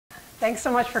thanks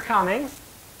so much for coming.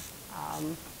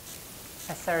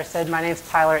 As Sarah said, my name's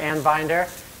Tyler Anbinder,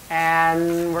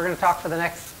 and we're going to talk for the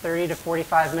next 30 to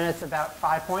 45 minutes about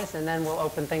 5 points, and then we'll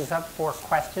open things up for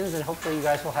questions, and hopefully you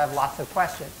guys will have lots of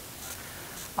questions.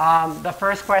 The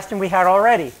first question we had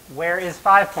already, where is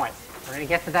 5 points? We're going to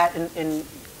get to that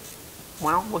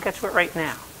well, we'll get to it right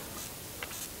now.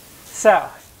 So,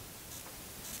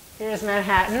 here's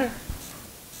Manhattan,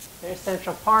 there's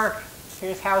Central Park,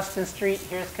 here's Houston Street,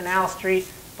 here's Canal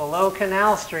Street. Below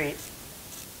Canal Street,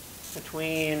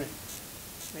 between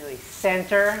really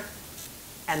Center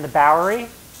and the Bowery,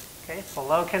 okay,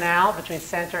 below Canal, between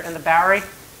Center and the Bowery,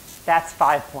 that's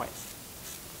 5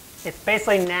 points. It's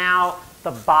basically now the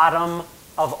bottom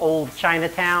of old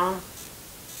Chinatown,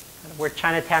 where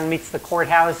Chinatown meets the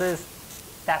courthouses.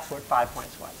 That's what 5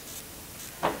 points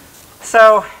was.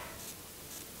 So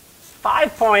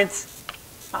 5 points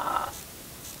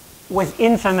was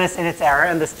infamous in its era,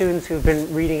 and the students who've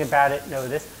been reading about it know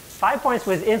this. 5 points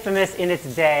was infamous in its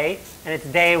day, and its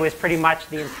day was pretty much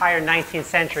the entire 19th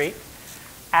century,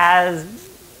 as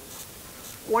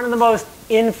one of the most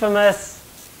infamous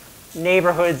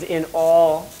neighborhoods in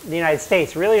all the United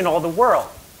States, really in all the world.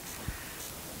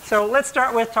 So let's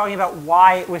start with talking about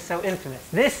why it was so infamous.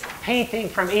 This painting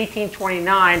from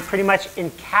 1829 pretty much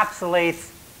encapsulates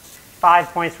 5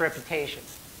 points' reputation.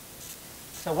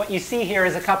 So what you see here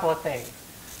is a couple of things.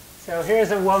 So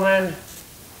here's a woman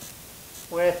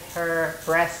with her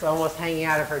breasts almost hanging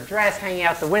out of her dress, hanging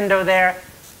out the window there.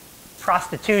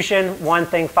 Prostitution, one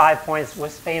thing 5 points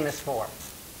was famous for.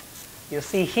 You'll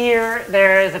see here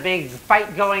there is a big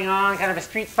fight going on, kind of a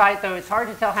street fight, though it's hard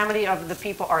to tell how many of the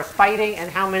people are fighting and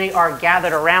how many are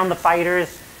gathered around the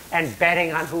fighters and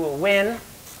betting on who will win.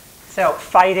 So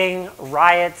fighting,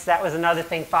 riots, that was another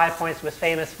thing 5 points was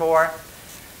famous for.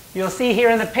 You'll see here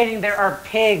in the painting there are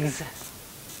pigs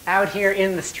out here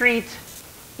in the street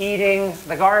eating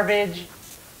the garbage.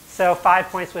 So 5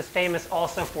 points was famous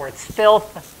also for its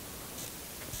filth.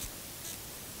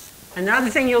 Another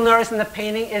thing you'll notice in the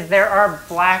painting is there are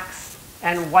blacks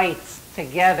and whites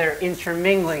together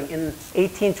intermingling. In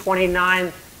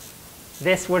 1829,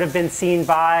 this would have been seen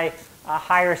by a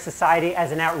higher society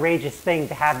as an outrageous thing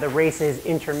to have the races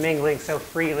intermingling so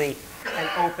freely and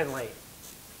openly.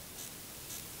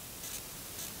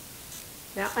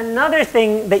 Now, another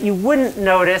thing that you wouldn't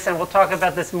notice, and we'll talk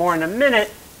about this more in a minute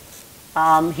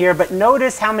here, but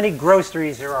notice how many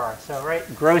groceries there are. So, right,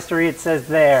 grocery it says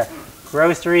there,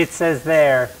 grocery it says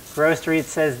there, grocery it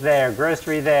says there,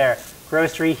 grocery there,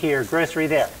 grocery here, grocery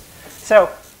there. So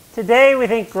today we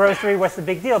think grocery was the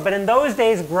big deal, but in those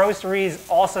days groceries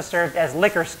also served as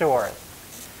liquor stores.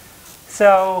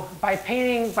 So by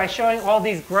showing all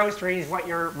these groceries, what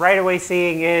you're right away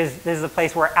seeing is this is a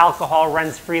place where alcohol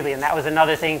runs freely, and that was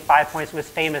another thing 5 points was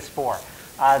famous for.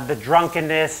 The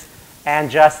drunkenness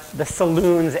and just the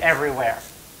saloons everywhere.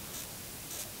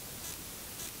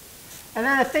 And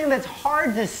then a thing that's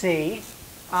hard to see,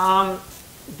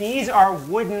 these are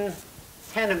wooden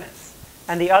tenements.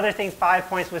 And the other thing 5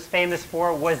 points was famous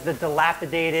for was the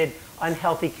dilapidated,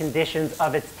 unhealthy conditions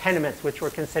of its tenements, which were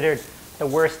considered the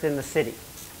worst in the city.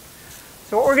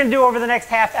 So what we're going to do over the next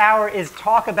half hour is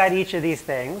talk about each of these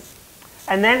things,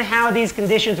 and then how these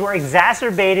conditions were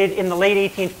exacerbated in the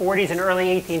late 1840s and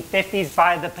early 1850s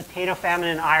by the potato famine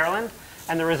in Ireland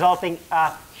and the resulting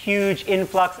huge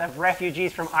influx of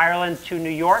refugees from Ireland to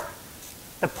New York.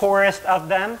 The poorest of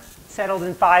them settled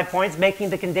in 5 points,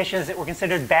 making the conditions that were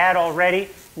considered bad already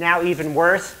now even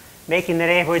worse, making the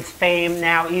neighborhood's fame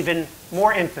now even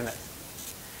more infamous.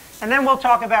 And then we'll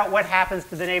talk about what happens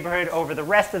to the neighborhood over the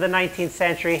rest of the 19th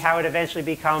century, how it eventually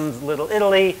becomes Little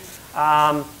Italy,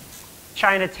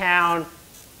 Chinatown,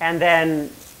 and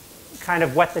then kind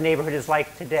of what the neighborhood is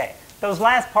like today. Those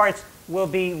last parts will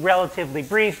be relatively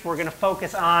brief. We're going to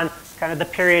focus on kind of the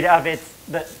period of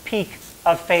the peak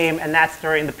of fame, and that's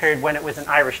during the period when it was an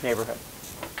Irish neighborhood.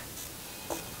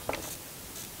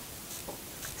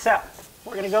 So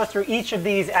we're going to go through each of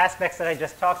these aspects that I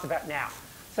just talked about now.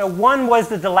 So one was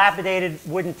the dilapidated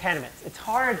wooden tenements. It's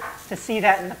hard to see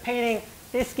that in the painting.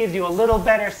 This gives you a little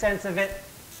better sense of it.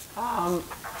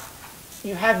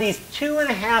 You have these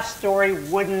 2.5-story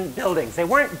wooden buildings. They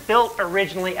weren't built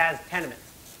originally as tenements.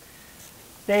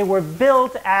 They were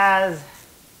built as,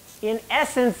 in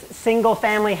essence,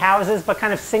 single-family houses, but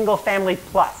kind of single-family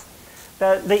plus.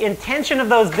 The intention of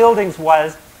those buildings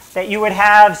was that you would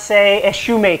have, say, a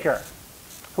shoemaker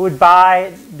who would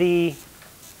buy the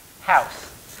house.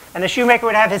 And the shoemaker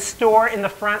would have his store in the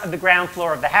front of the ground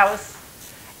floor of the house.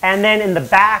 And then in the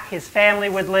back, his family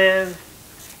would live.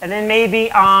 And then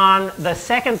maybe on the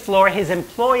second floor, his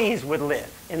employees would live.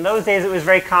 In those days, it was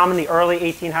very common, the early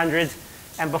 1800s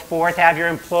and before, to have your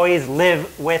employees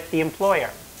live with the employer.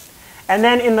 And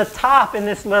then in the top, in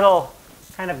this little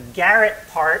kind of garret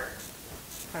part,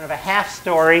 kind of a half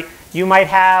story, you might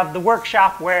have the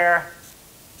workshop where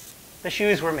the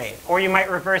shoes were made. Or you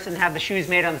might reverse and have the shoes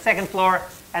made on the second floor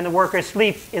and the workers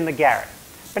sleep in the garret.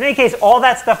 But in any case, all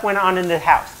that stuff went on in the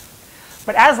house.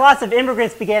 But as lots of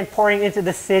immigrants began pouring into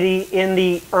the city in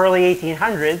the early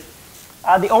 1800s,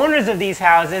 the owners of these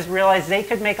houses realized they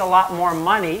could make a lot more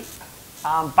money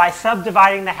by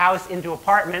subdividing the house into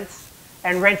apartments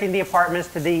and renting the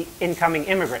apartments to the incoming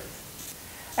immigrants.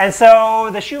 And so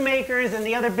the shoemakers and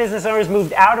the other business owners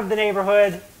moved out of the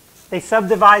neighborhood. They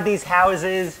subdivide these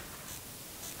houses.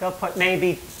 They'll put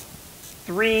maybe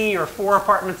 3 or 4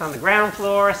 apartments on the ground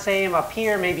floor, same up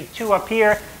here, maybe 2 up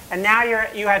here. And now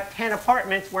you have 10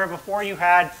 apartments where before you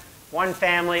had 1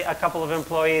 family, a couple of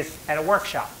employees, and a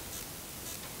workshop.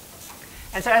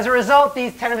 And so as a result,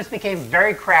 these tenements became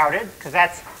very crowded because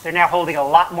they're now holding a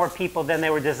lot more people than they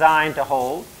were designed to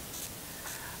hold.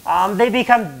 They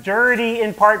become dirty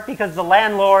in part because the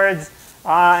landlords,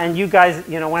 and you guys,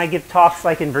 when I give talks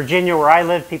like in Virginia where I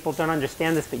live, people don't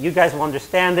understand this, but you guys will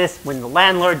understand this. When the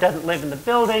landlord doesn't live in the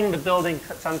building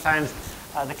sometimes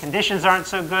the conditions aren't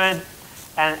so good,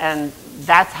 and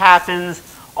that happens.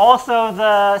 Also,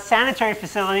 the sanitary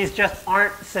facilities just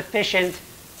aren't sufficient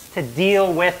to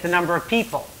deal with the number of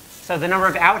people. So the number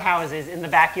of outhouses in the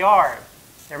backyard,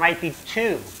 there might be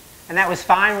 2. And that was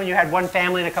fine when you had 1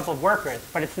 family and a couple of workers.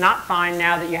 But it's not fine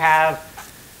now that you have,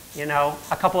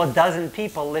 a couple of dozen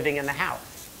people living in the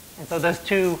house. And so those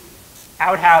 2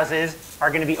 outhouses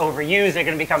are going to be overused, they're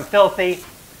going to become filthy,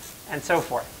 and so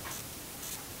forth.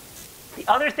 The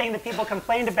other thing that people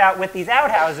complained about with these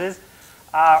outhouses,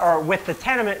 or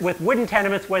with wooden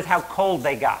tenements, was how cold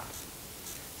they got.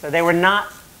 So they were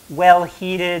not well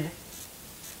heated.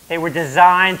 They were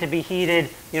designed to be heated,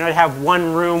 to have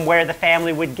 1 room where the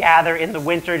family would gather in the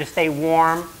winter to stay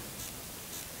warm.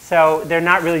 So they're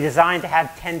not really designed to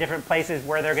have 10 different places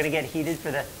where they're going to get heated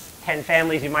for the 10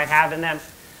 families you might have in them.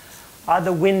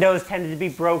 The windows tended to be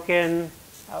broken,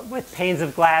 with panes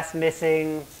of glass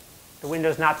missing, the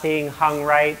windows not being hung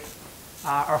right,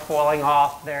 or falling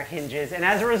off their hinges. And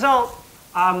as a result,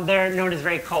 they're known as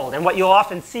very cold. And what you'll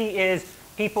often see is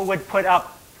people would put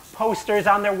up posters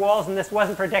on their walls, and this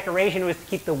wasn't for decoration, it was to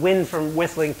keep the wind from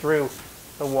whistling through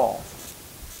the walls.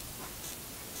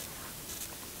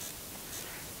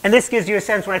 And this gives you a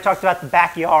sense when I talked about the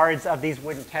backyards of these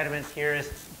wooden tenements. Here's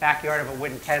the backyard of a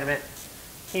wooden tenement.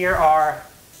 Here are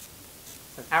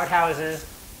some outhouses.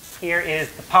 Here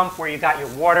is the pump where you got your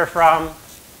water from.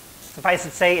 Suffice it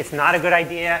to say, it's not a good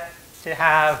idea to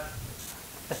have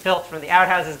the filth from the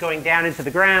outhouses going down into the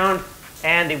ground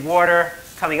and the water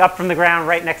coming up from the ground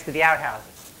right next to the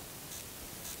outhouses.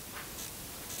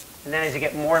 And then as you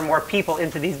get more and more people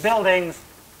into these buildings,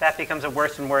 that becomes a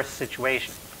worse and worse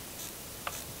situation.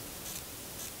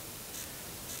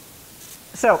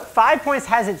 So 5 Points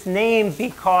has its name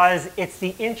because it's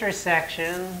the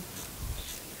intersection.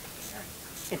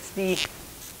 It's the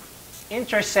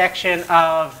intersection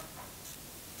of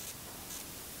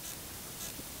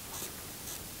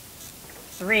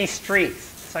 3 streets.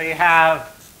 So you have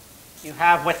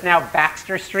what's now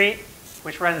Baxter Street,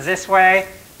 which runs this way.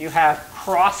 You have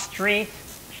Cross Street,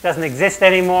 which doesn't exist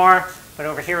anymore, but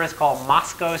over here is called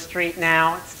Moscow Street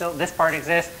now. This part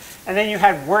exists. And then you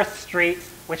had Worth Street,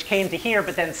 which came to here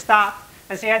but then stopped.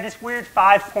 And so you had this weird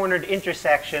 5-cornered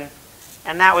intersection,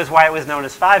 and that was why it was known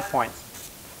as 5 Points.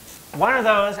 One of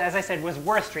those, as I said, was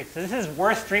Worth Street. So this is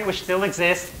Worth Street, which still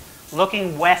exists,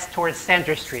 looking west towards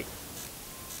Center Street.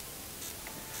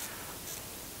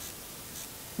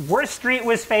 Worth Street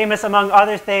was famous, among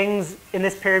other things, in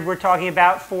this period we're talking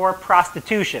about, for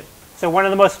prostitution. So one of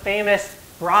the most famous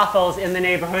brothels in the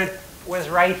neighborhood was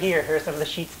right here. Here's some of the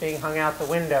sheets being hung out the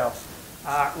window.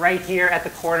 Right here at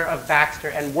the corner of Baxter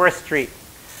and Worth Street.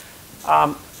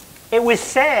 It was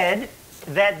said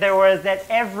that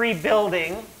every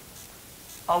building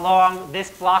along this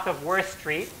block of Worth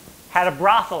Street had a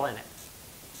brothel in it.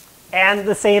 And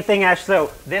the same thing actually,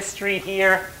 so this street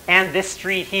here and this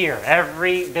street here,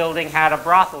 every building had a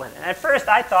brothel in it. And at first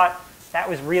I thought that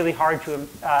was really hard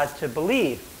to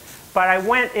believe. But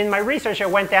in my research, I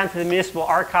went down to the municipal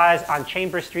archives on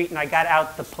Chambers Street and I got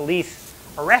out the police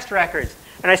arrest records.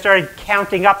 And I started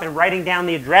counting up and writing down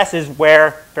the addresses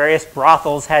where various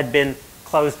brothels had been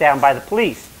closed down by the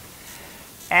police.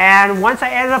 And once I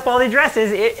added up all the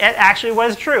addresses, it actually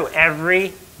was true.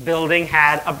 Every building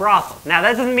had a brothel. Now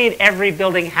that doesn't mean every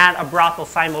building had a brothel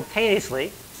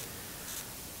simultaneously,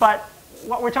 but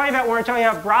what we're talking about when we're talking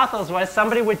about brothels was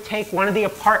somebody would take one of the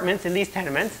apartments in these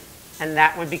tenements, and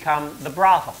that would become the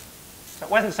brothel. So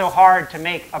it wasn't so hard to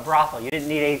make a brothel. You didn't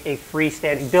need a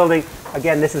freestanding building.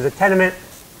 Again, this is a tenement.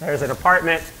 There's an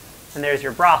apartment, and there's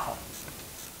your brothel.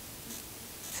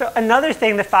 So another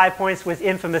thing that 5 Points was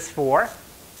infamous for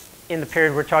in the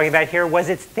period we're talking about here was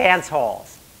its dance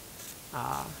halls.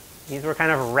 These were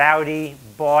kind of rowdy,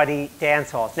 bawdy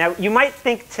dance halls. Now, you might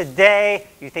think today,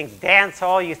 you think dance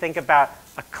hall, you think about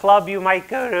a club you might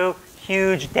go to,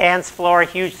 huge dance floor,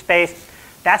 huge space.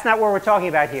 That's not what we're talking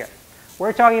about here.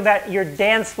 We're talking about your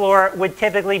dance floor would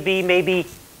typically be maybe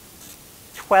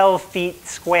 12 feet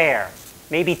square,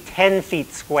 maybe 10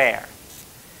 feet square.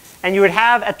 And you would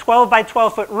have a 12 by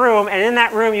 12 foot room, and in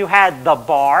that room you had the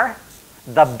bar,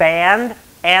 the band,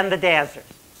 and the dancers,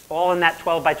 all in that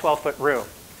 12 by 12 foot room.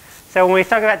 So when we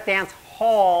talk about dance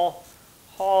hall,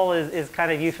 hall is kind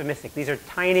of euphemistic. These are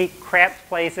tiny, cramped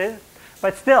places.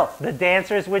 But still, the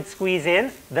dancers would squeeze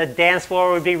in. The dance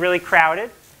floor would be really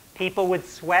crowded. People would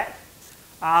sweat.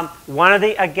 One of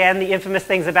the infamous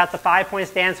things about the 5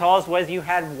 Points dance halls was you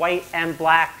had white and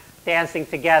black dancing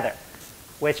together,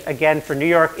 which, again, for New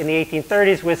York in the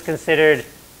 1830s was considered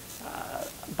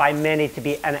by many to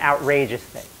be an outrageous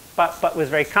thing, but was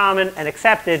very common and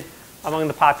accepted among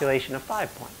the population of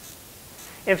 5 Points.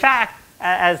 In fact,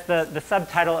 as the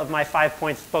subtitle of my 5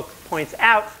 Points book points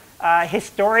out,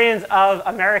 historians of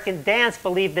American dance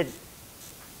believe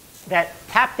that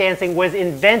tap dancing was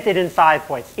invented in 5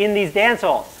 Points, in these dance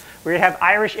halls, where you'd have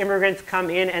Irish immigrants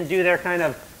come in and do their kind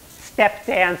of step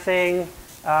dancing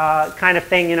kind of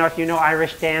thing. You know, if you know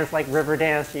Irish dance, like river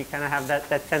dance, you kind of have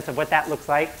that sense of what that looks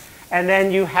like. And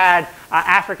then you had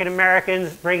African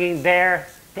Americans bringing their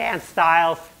dance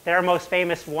styles. Their most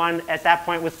famous one at that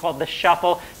point was called the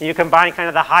shuffle. And you combine kind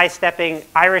of the high-stepping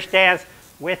Irish dance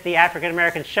with the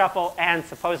African-American shuffle, and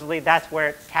supposedly that's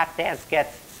where tap dance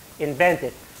gets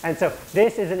invented. And so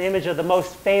this is an image of the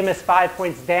most famous 5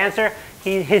 Points dancer.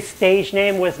 His stage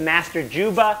name was Master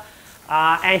Juba,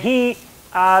 and he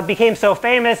became so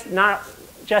famous, not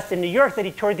just in New York, that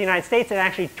he toured the United States and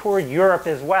actually toured Europe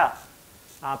as well,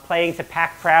 playing to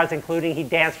packed crowds, including he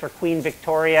danced for Queen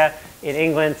Victoria in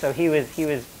England, so he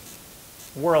was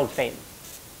world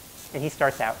famous. And he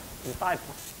starts out in 5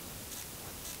 Points.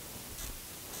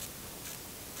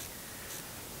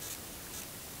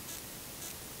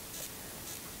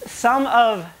 Some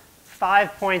of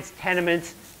 5 Points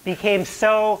tenements became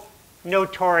so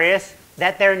notorious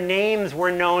that their names were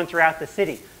known throughout the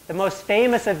city. The most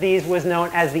famous of these was known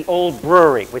as the Old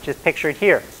Brewery, which is pictured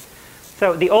here.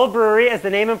 So the Old Brewery, as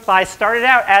the name implies, started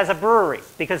out as a brewery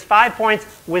because 5 Points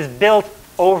was built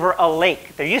over a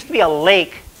lake. There used to be a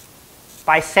lake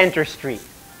by Center Street.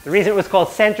 The reason it was called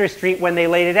Center Street when they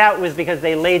laid it out was because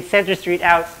they laid Center Street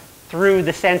out through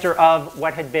the center of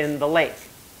what had been the lake.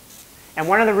 And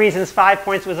one of the reasons 5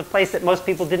 Points was a place that most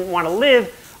people didn't want to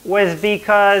live was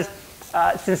because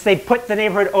since they put the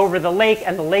neighborhood over the lake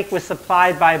and the lake was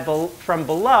supplied from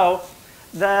below,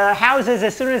 the houses,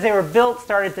 as soon as they were built,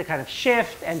 started to kind of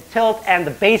shift and tilt, and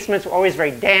the basements were always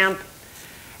very damp.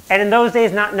 And in those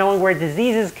days, not knowing where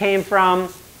diseases came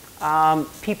from,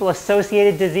 people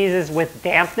associated diseases with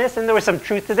dampness. And there was some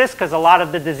truth to this because a lot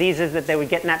of the diseases that they would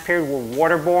get in that period were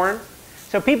waterborne.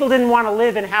 So people didn't want to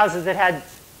live in houses that had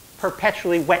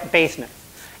perpetually wet basements.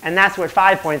 And that's what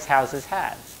 5 Points houses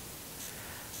had.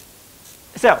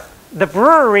 So the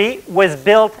brewery was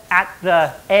built at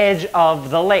the edge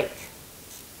of the lake.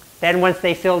 Then once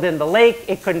they filled in the lake,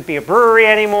 it couldn't be a brewery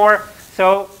anymore,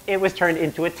 so it was turned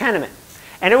into a tenement.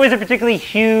 And it was a particularly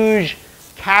huge,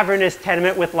 cavernous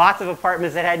tenement with lots of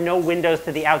apartments that had no windows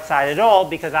to the outside at all,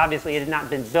 because obviously it had not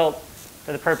been built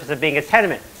for the purpose of being a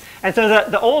tenement. And so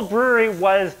the Old Brewery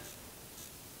was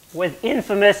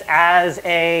infamous as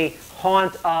a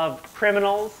haunt of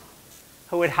criminals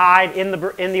who would hide in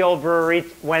the Old Brewery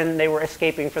when they were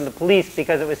escaping from the police,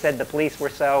 because it was said the police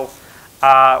were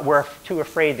were too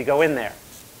afraid to go in there.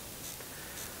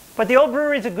 But the Old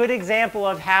Brewery is a good example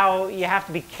of how you have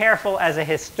to be careful as a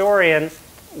historian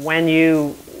when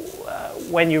you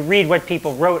read what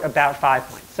people wrote about 5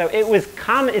 Points. So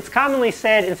it's commonly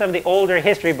said in some of the older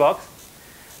history books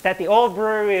that the Old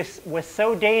Brewery was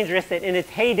so dangerous that in its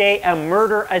heyday, a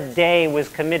murder a day was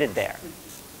committed there.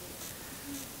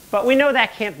 But we know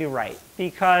that can't be right,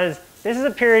 because this is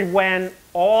a period when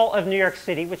all of New York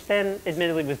City, which then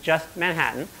admittedly was just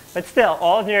Manhattan, but still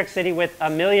all of New York City with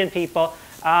 1 million people,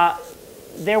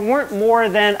 there weren't more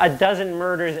than a dozen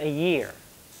murders a year.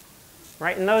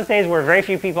 Right? In those days where very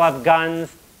few people have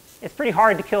guns, it's pretty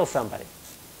hard to kill somebody.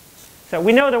 So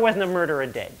we know there wasn't a murderer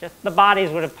dead. Just the bodies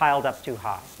would have piled up too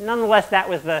high. Nonetheless, that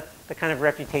was the kind of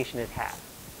reputation it had.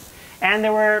 And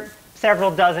there were several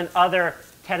dozen other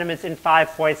tenements in 5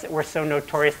 Points that were so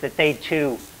notorious that they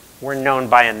too were known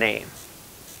by a name.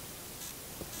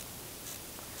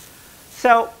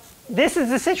 So this is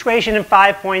the situation in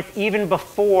 5 Points even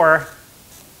before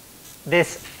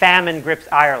this famine grips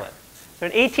Ireland. So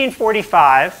in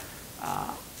 1845,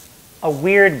 a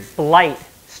weird blight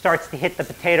starts to hit the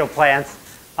potato plants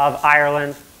of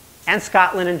Ireland and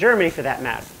Scotland and Germany for that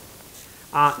matter.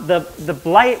 The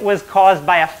blight was caused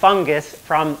by a fungus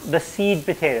from the seed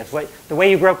potatoes. The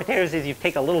way you grow potatoes is you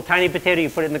take a little tiny potato, you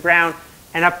put it in the ground,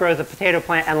 and up grows a potato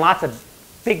plant, and lots of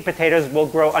big potatoes will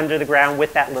grow under the ground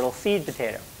with that little seed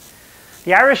potato.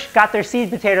 The Irish got their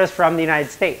seed potatoes from the United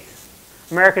States.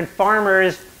 American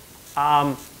farmers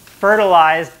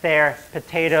fertilized their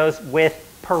potatoes with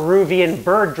Peruvian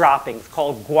bird droppings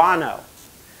called guano.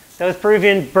 Those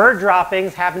Peruvian bird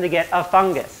droppings happened to get a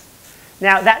fungus.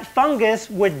 Now, that fungus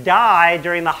would die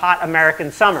during the hot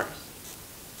American summers.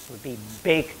 It would be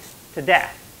baked to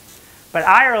death. But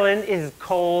Ireland is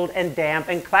cold and damp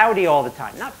and cloudy all the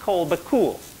time. Not cold, but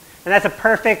cool. And that's a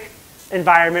perfect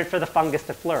environment for the fungus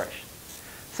to flourish.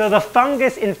 So the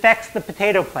fungus infects the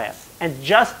potato plants. And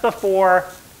just before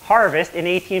harvest in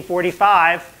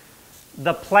 1845,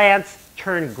 the plants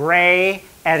turn gray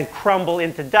and crumble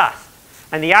into dust.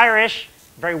 And the Irish,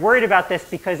 very worried about this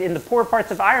because in the poor parts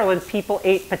of Ireland, people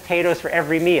ate potatoes for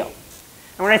every meal.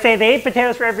 And when I say they ate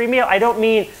potatoes for every meal, I don't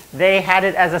mean they had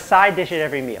it as a side dish at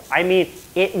every meal. I mean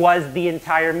it was the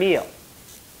entire meal.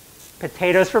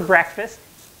 Potatoes for breakfast,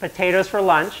 potatoes for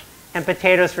lunch, and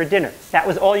potatoes for dinner. That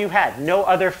was all you had, no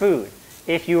other food.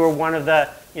 If you were one of the,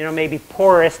 maybe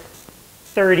poorest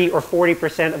 30 or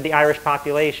 40% of the Irish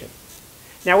population.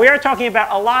 Now, we are talking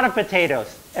about a lot of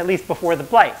potatoes, at least before the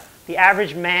blight. The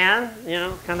average man,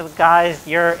 kind of guys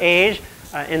your age,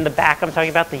 in the back I'm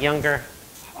talking about the younger,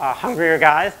 hungrier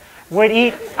guys, would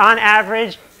eat, on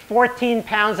average, 14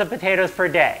 pounds of potatoes per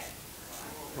day.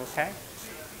 Okay?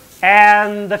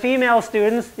 And the female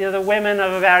students, the women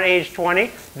of about age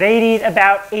 20, they'd eat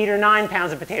about 8 or 9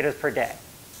 pounds of potatoes per day.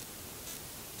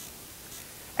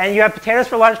 And you have potatoes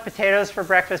for lunch, potatoes for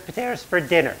breakfast, potatoes for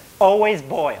dinner. Always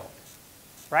boiled.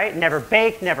 Right? Never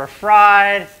baked, never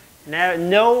fried,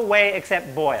 no way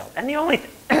except boiled. And the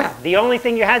only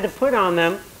thing you had to put on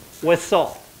them was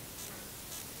salt.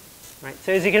 Right?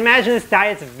 So as you can imagine, this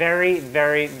diet's very,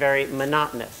 very, very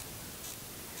monotonous.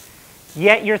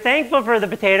 Yet you're thankful for the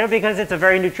potato because it's a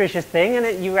very nutritious thing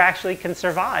and you actually can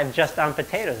survive just on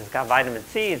potatoes. It's got vitamin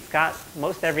C, it's got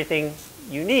most everything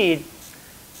you need.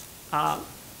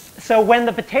 So when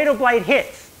the potato blight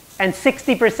hits, and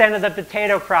 60% of the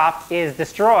potato crop is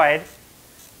destroyed,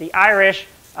 the Irish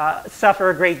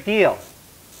suffer a great deal.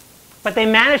 But they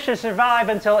manage to survive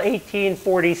until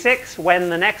 1846, when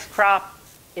the next crop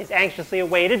is anxiously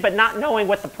awaited, but not knowing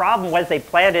what the problem was, they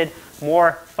planted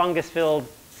more fungus-filled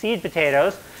seed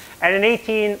potatoes. And in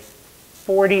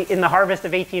the harvest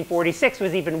of 1846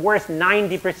 was even worse.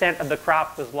 90% of the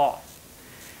crop was lost.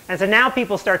 And so now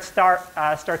people start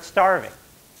starving.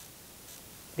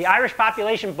 The Irish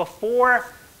population before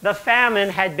the famine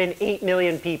had been 8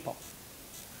 million people.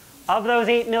 Of those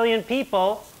 8 million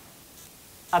people,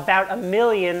 about 1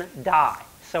 million die.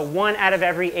 So 1 out of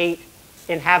every 8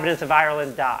 inhabitants of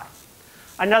Ireland die.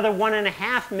 Another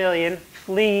 1.5 million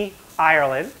flee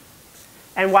Ireland.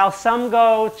 And while some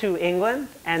go to England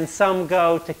and some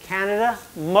go to Canada,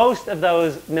 most of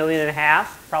those 1.5 million,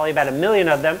 probably about 1 million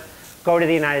of them, go to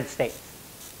the United States.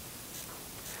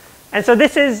 And so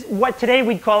this is what today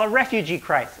we'd call a refugee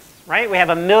crisis, right? We have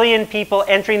 1 million people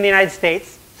entering the United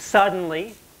States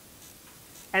suddenly.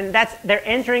 And they're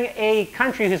entering a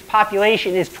country whose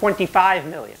population is 25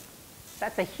 million.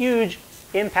 That's a huge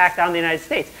impact on the United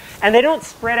States. And they don't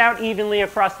spread out evenly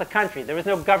across the country. There was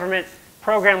no government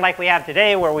program like we have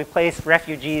today where we place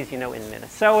refugees, in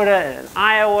Minnesota and in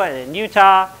Iowa and in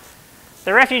Utah.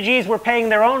 The refugees were paying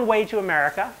their own way to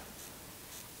America.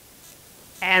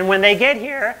 And when they get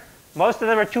here, most of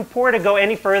them are too poor to go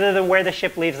any further than where the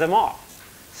ship leaves them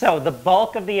off. So the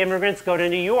bulk of the immigrants go to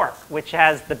New York, which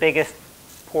has the biggest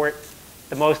port,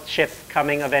 the most ships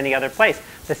coming of any other place.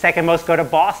 The second most go to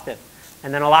Boston,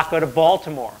 and then a lot go to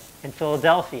Baltimore and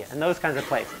Philadelphia and those kinds of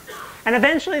places. And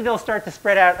eventually they'll start to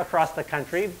spread out across the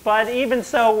country, but even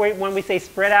so, when we say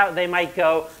spread out, they might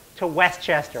go to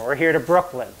Westchester or here to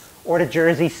Brooklyn or to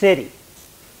Jersey City.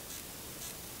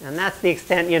 And that's the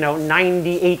extent,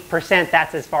 98%,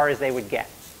 that's as far as they would get.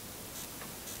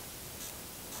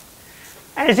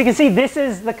 And as you can see, this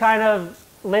is the kind of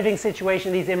living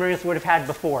situation these immigrants would have had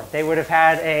before. They would have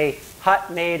had a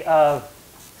hut made of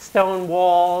stone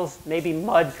walls, maybe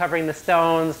mud covering the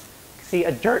stones. See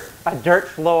a dirt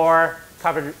floor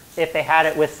covered, if they had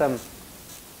it, with some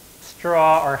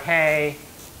straw or hay.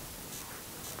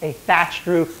 A thatched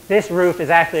roof. This roof is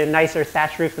actually a nicer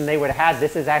thatched roof than they would have had.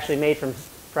 This is actually made from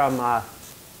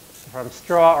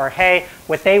straw or hay.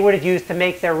 What they would have used to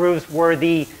make their roofs were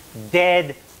the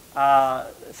dead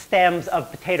stems of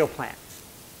potato plants.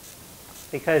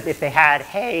 Because if they had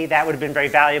hay, that would have been very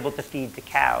valuable to feed to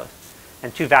cows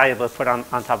and too valuable to put on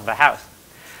top of a house.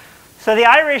 So the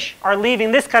Irish are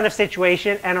leaving this kind of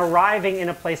situation and arriving in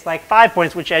a place like 5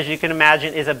 Points, which, as you can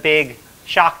imagine, is a big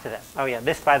shock to them. Oh yeah,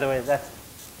 this, by the way, that's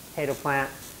potato plant.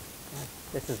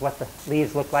 This is what the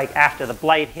leaves look like after the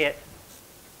blight hit.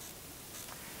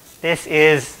 This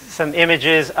is some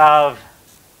images of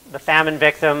the famine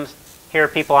victims. Here are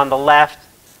people on the left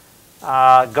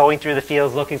going through the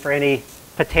fields looking for any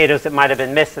potatoes that might have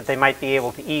been missed that they might be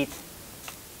able to eat.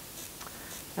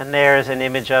 And there's an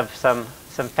image of some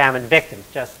famine victims,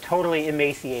 just totally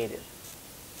emaciated.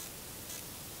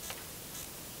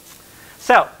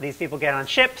 So these people get on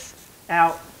ships.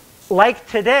 Now, like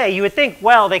today, you would think,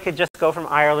 well, they could just go from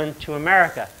Ireland to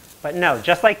America. But no,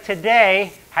 just like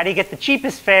today, how do you get the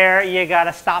cheapest fare? You got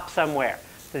to stop somewhere.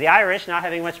 So the Irish, not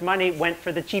having much money, went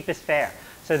for the cheapest fare.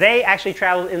 So they actually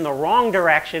traveled in the wrong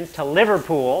direction to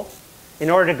Liverpool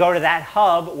in order to go to that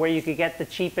hub where you could get the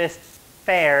cheapest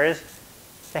fares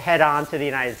to head on to the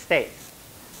United States.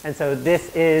 And so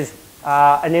this is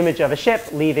an image of a ship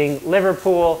leaving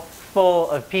Liverpool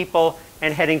full of people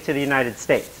and heading to the United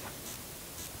States.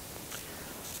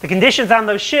 The conditions on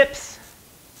those ships,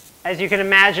 as you can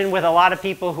imagine, with a lot of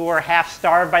people who are half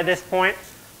starved by this point,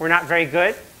 were not very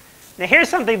good. Now here's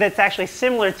something that's actually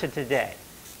similar to today.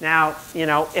 Now, you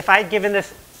know, if I'd given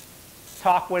this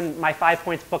talk when my 5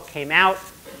 Points book came out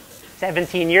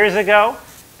 17 years ago,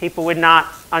 people would not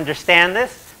understand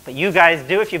this. But you guys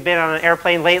do. If you've been on an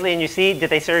airplane lately and you see,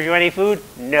 did they serve you any food?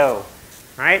 No.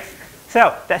 Right?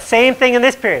 So the same thing in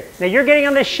this period. Now you're getting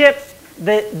on this ship.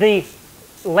 The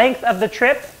length of the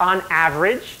trip, on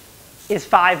average, is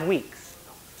 5 weeks.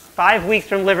 5 weeks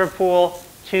from Liverpool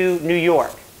to New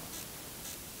York.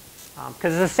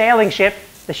 Because it's a sailing ship,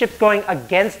 the ship's going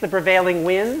against the prevailing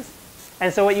winds.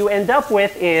 And so what you end up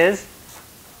with is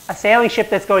a sailing ship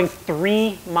that's going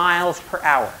 3 miles per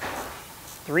hour.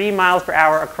 3 miles per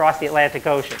hour across the Atlantic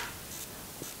Ocean.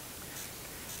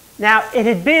 Now, it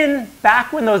had been,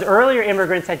 back when those earlier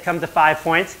immigrants had come to 5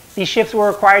 Points, these ships were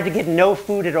required to give no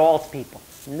food at all to people.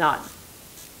 None.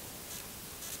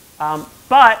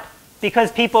 But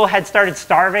because people had started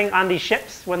starving on these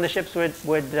ships, when the ships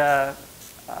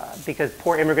because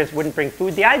poor immigrants wouldn't bring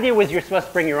food, the idea was you're supposed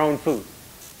to bring your own food.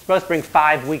 You're supposed to bring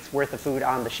 5 weeks worth of food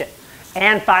on the ship.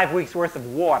 And 5 weeks worth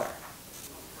of water.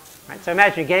 Right? So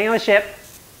imagine you're getting on the ship,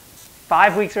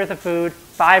 5 weeks worth of food,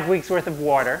 5 weeks worth of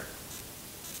water.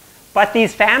 But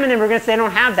these famine immigrants, they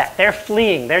don't have that. They're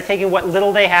fleeing. They're taking what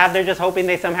little they have. They're just hoping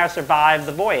they somehow survive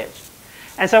the voyage.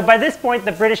 And so by this point,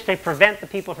 the British, to prevent the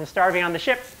people from starving on the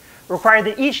ship, required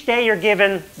that each day you're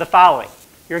given the following.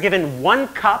 You're given 1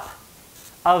 cup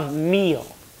of meal.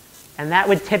 And that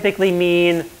would typically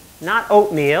mean not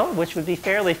oatmeal, which would be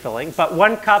fairly filling, but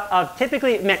 1 cup of,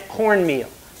 typically it meant cornmeal.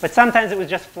 But sometimes it was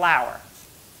just flour.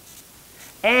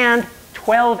 And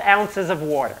 12 ounces of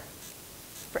water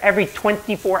for every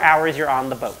 24 hours you're on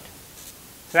the boat.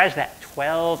 So imagine that,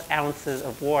 12 ounces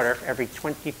of water for every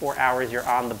 24 hours you're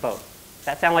on the boat. Does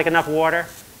that sound like enough water?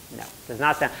 No, does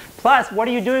not sound. Plus, what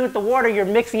are you doing with the water? You're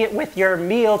mixing it with your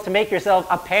meal to make yourself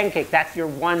a pancake. That's your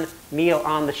 1 meal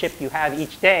on the ship you have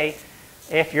each day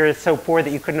if you're so poor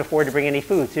that you couldn't afford to bring any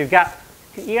food. So you got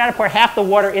to pour half the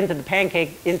water into the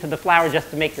pancake, into the flour just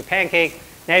to make your pancake.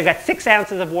 Now you've got 6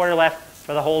 ounces of water left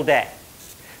for the whole day.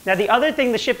 Now the other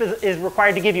thing the ship is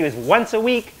required to give you is once a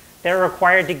week, they're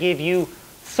required to give you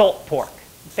salt pork.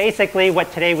 Basically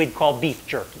what today we'd call beef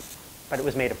jerky, but it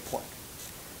was made of pork.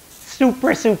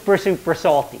 Super, super, super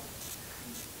salty.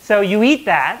 So you eat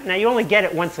that. Now you only get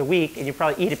it once a week, and you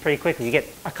probably eat it pretty quickly. You get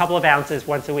a couple of ounces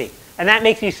once a week. And that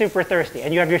makes you super thirsty.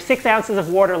 And you have your 6 ounces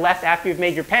of water left after you've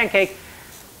made your pancake,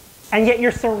 and yet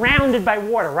you're surrounded by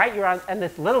water, right? You're on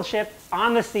this little ship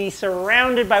on the sea,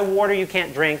 surrounded by water you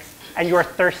can't drink, and you're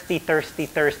thirsty, thirsty,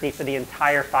 thirsty for the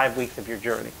entire 5 weeks of your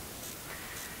journey.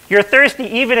 You're thirsty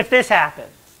even if this happens,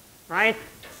 right?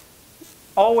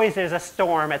 Always there's a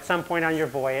storm at some point on your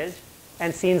voyage,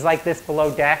 and scenes like this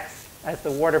below decks as the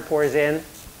water pours in,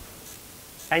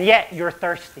 and yet you're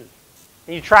thirsty.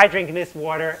 And you try drinking this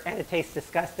water, and it tastes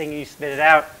disgusting, and you spit it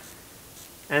out.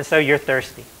 And so you're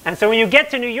thirsty. And so when you get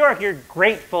to New York, you're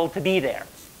grateful to be there.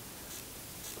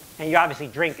 And you obviously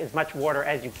drink as much water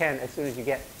as you can as soon as you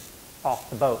get off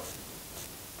the boat.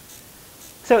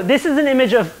 So this is an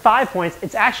image of 5 Points.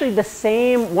 It's actually the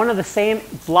same, one of the same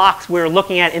blocks we were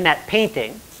looking at in that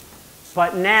painting.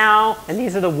 But now, and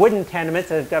these are the wooden tenements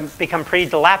that have become pretty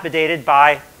dilapidated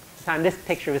by the time this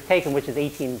picture was taken, which is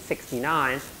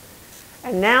 1869.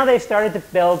 And now they've started to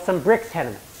build some brick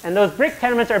tenements. And those brick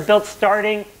tenements are built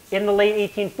starting in the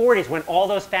late 1840s when all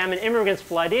those famine immigrants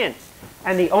flood in.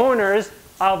 And the owners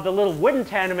of the little wooden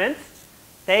tenements,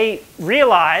 they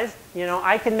realized, you know,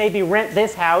 I can maybe rent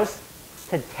this house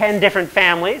to 10 different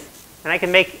families, and I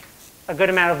can make a good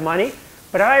amount of money.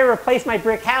 But if I replace my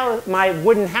brick house, my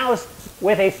wooden house,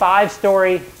 with a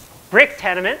 5-story brick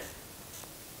tenement,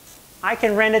 I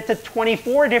can rent it to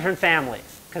 24 different families,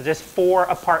 because there's 4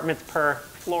 apartments per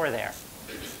floor there.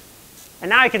 And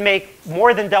now I can make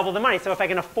more than double the money. So if I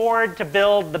can afford to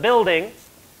build the building,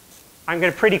 I'm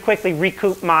going to pretty quickly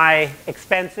recoup my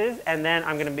expenses, and then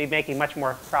I'm going to be making much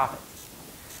more profits.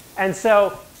 And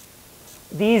so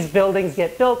these buildings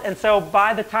get built. And so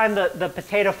by the time the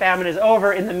potato famine is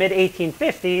over in the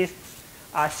mid-1850s,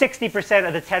 60%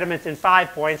 of the tenements in 5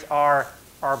 Points are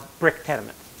brick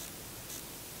tenements.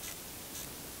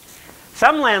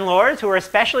 Some landlords who are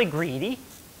especially greedy,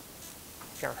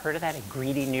 you ever heard of that, a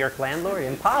greedy New York landlord?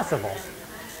 Impossible.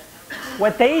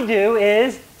 What they do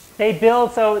is they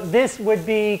build, so this would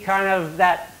be kind of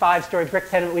that 5-story brick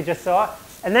tenement we just saw.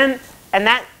 And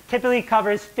that typically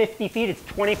covers 50 feet. It's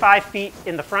 25 feet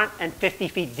in the front and 50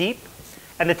 feet deep.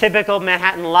 And the typical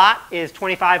Manhattan lot is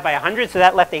 25 by 100, so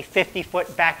that left a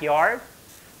 50-foot backyard.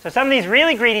 So some of these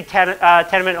really greedy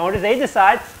tenement owners, they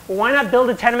decide, well, why not build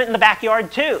a tenement in the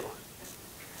backyard too?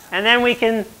 And then we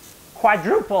can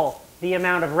quadruple the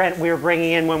amount of rent we were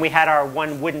bringing in when we had our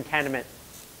one wooden tenement.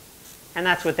 And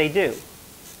that's what they do.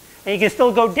 And you can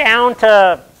still go down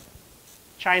to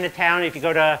Chinatown if you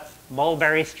go to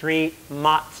Mulberry Street,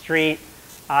 Mott Street.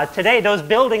 Today, those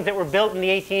buildings that were built in the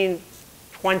 1820s,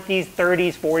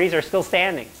 30s, 40s are still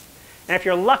standing. And if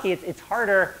you're lucky, it's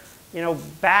harder. You know,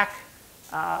 back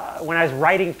when I was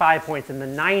writing 5 Points in the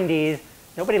 90s,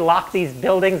 nobody locked these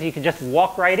buildings. You could just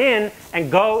walk right in and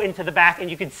go into the back,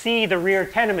 and you could see the rear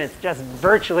tenements just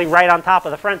virtually right on top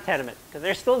of the front tenement, because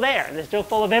they're still there, and they're still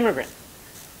full of immigrants.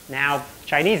 Now,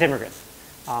 Chinese immigrants,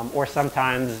 or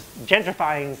sometimes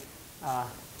gentrifying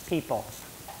people.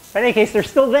 But in any case, they're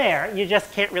still there. You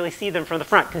just can't really see them from the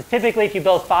front, because typically if you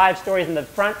build 5 stories in the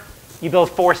front, you build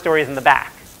 4 stories in the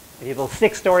back. If you build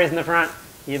 6 stories in the front,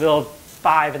 you build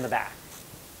 5 in the back.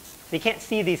 So you can't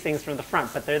see these things from the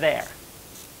front, but they're there.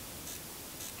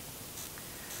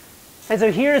 And so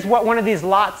here's what one of these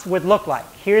lots would look like.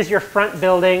 Here's your front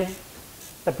building,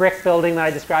 the brick building that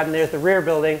I described, and there's the rear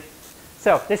building.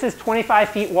 So this is 25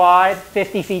 feet wide,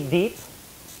 50 feet deep.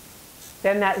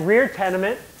 Then that rear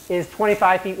tenement is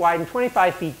 25 feet wide and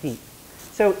 25 feet deep.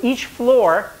 So each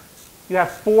floor, you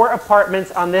have 4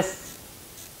 apartments on this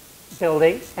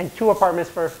building and 2 apartments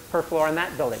per floor on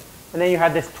that building. And then you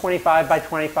have this 25 by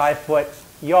 25 foot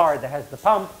yard that has the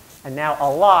pump, and now a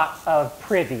lot of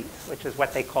privies, which is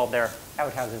what they called their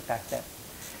outhouses back then.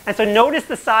 And so notice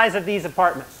the size of these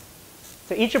apartments.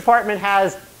 So each apartment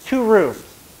has 2 rooms.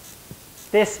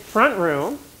 This front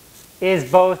room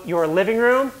is both your living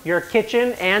room, your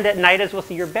kitchen, and at night, as we'll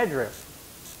see, your bedroom.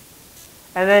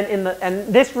 And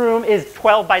then this room is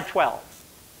 12 by 12.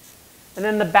 And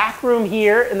then the back room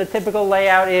here in the typical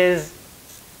layout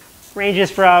ranges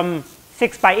from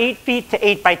 6 by 8 feet to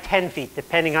 8 by 10 feet,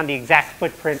 depending on the exact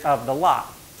footprint of the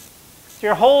lot. So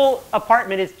your whole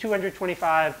apartment is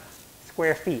 225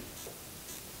 square feet.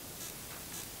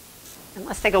 And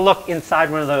let's take a look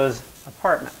inside one of those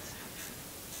apartments.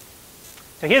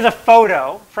 So here's a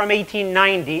photo from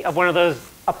 1890 of one of those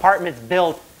apartments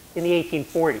built in the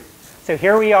 1840s. So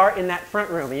here we are in that front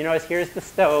room. You notice here's the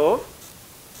stove.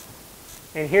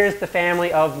 And here's the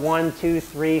family of 1, 2,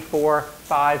 3, 4,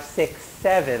 5, 6,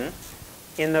 7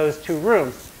 in those 2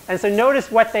 rooms. And so notice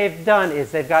what they've done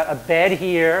is they've got a bed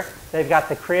here. They've got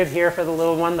the crib here for the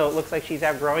little one, though it looks like she's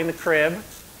outgrowing the crib.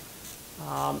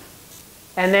 And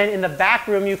then in the back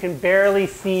room, you can barely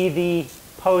see the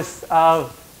posts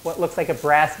of what looks like a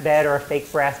brass bed or a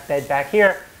fake brass bed back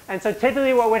here. And so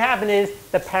typically what would happen is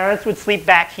the parents would sleep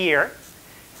back here.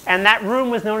 And that room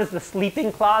was known as the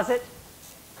sleeping closet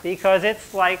because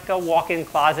it's like a walk-in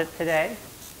closet today.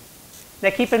 Now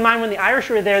keep in mind when the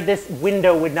Irish were there, this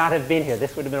window would not have been here.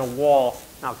 This would have been a wall.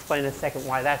 And I'll explain in a second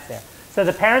why that's there. So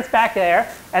the parents back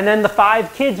there, and then the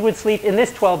 5 kids would sleep in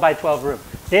this 12 by 12 room.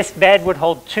 This bed would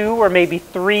hold 2 or maybe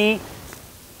 3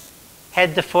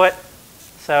 head to foot.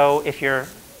 So if you're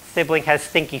sibling has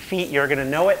stinky feet, you're going to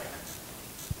know it.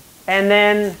 And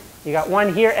then you got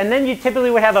one here. And then you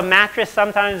typically would have a mattress,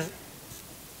 sometimes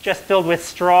just filled with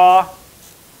straw.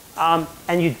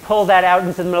 And you'd pull that out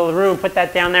into the middle of the room, put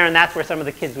that down there, and that's where some of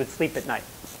the kids would sleep at night.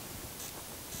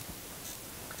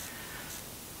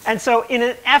 And so in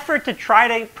an effort to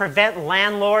try to prevent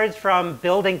landlords from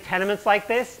building tenements like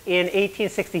this, in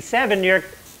 1867, New York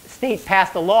State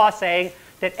passed a law saying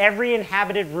that every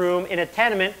inhabited room in a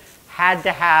tenement had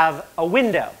to have a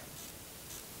window.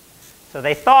 So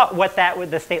they thought what that would,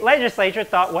 the state legislature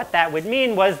thought what that would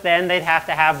mean was then they'd have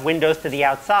to have windows to the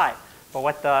outside. But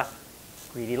what the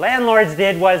greedy landlords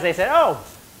did was they said, oh,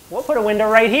 we'll put a window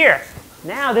right here.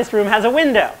 Now this room has a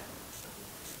window.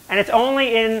 And it's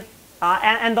only in,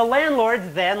 and the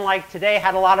landlords then, like today,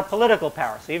 had a lot of political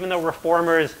power. So even though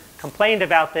reformers complained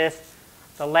about this,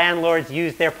 the landlords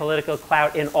used their political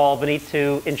clout in Albany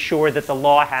to ensure that the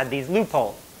law had these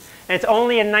loopholes. And it's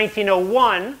only in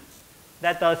 1901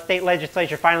 that the state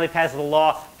legislature finally passes a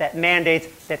law that mandates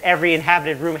that every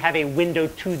inhabited room have a window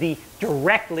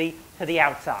directly to the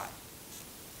outside.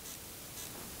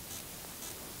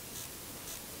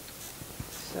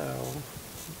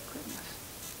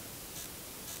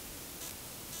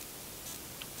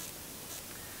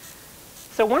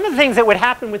 So one of the things that would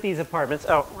happen with these apartments,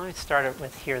 oh, let me start it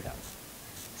with here though.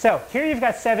 So here you've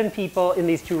got 7 people in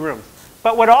these 2 rooms.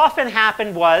 But what often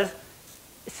happened was,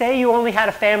 say you only had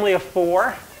a family of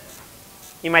 4,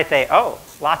 you might say, oh,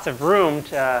 lots of room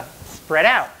to spread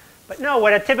out. But no,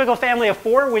 what a typical family of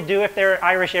 4 would do if they're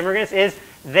Irish immigrants is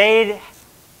they'd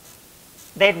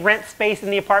rent space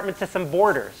in the apartment to some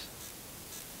boarders.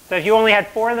 So if you only had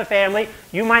 4 in the family,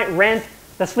 you might rent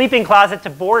the sleeping closet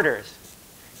to boarders.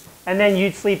 And then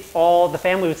you'd sleep, the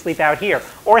family would sleep out here.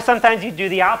 Or sometimes you'd do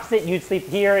the opposite. You'd sleep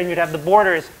here and you'd have the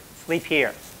boarders sleep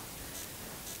here.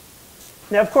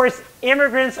 Now, of course,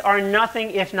 immigrants are nothing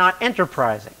if not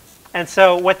enterprising. And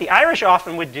so what the Irish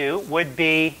often would do would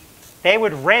be they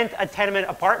would rent a tenement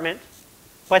apartment,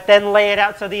 but then lay it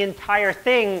out so the entire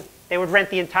thing, they would rent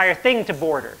the entire thing to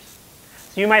boarders.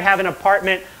 So you might have an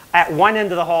apartment at one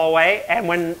end of the hallway, and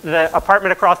when the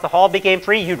apartment across the hall became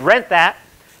free, you'd rent that.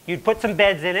 You'd put some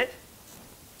beds in it,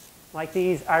 like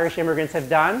these Irish immigrants have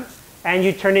done, and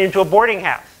you'd turn it into a boarding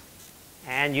house.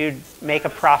 And you'd make a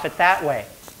profit that way.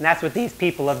 And that's what these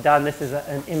people have done. This is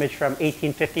an image from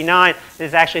 1859. This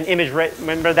is actually an image,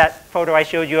 remember that photo I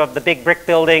showed you of the big brick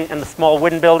building and the small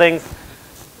wooden buildings?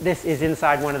 This is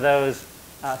inside one of those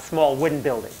small wooden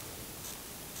buildings.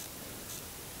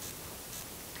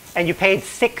 And you paid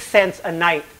 6 cents a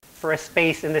night for a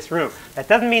space in this room. That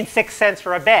doesn't mean 6 cents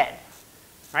for a bed.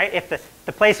 Right? If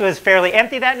the place was fairly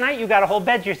empty that night, you got a whole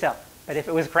bed yourself. But if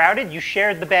it was crowded, you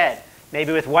shared the bed.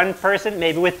 Maybe with one person,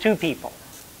 maybe with 2 people.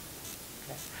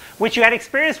 Okay. Which you had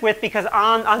experience with because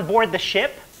on board the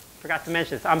ship, forgot to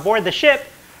mention this, on board the ship,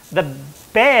 the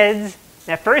beds,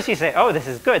 at first you say, oh, this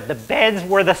is good. The beds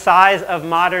were the size of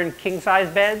modern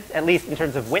king-size beds, at least in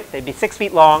terms of width. They'd be 6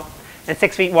 feet long and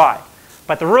 6 feet wide.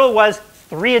 But the rule was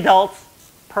 3 adults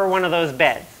per one of those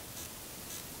beds.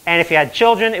 And if you had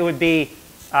children, it would be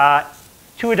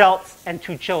 2 adults and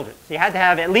 2 children. So you had to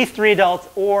have at least 3 adults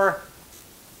or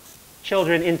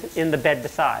children in the bed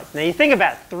besides. Now you think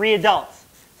about it, 3 adults.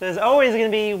 So there's always going to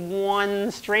be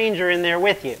 1 stranger in there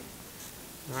with you.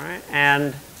 All right?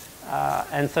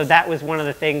 And so that was one of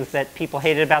the things that people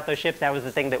hated about those ships. That was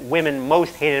the thing that women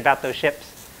most hated about those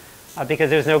ships. Because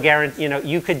there was no guarantee,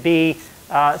 you could be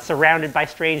surrounded by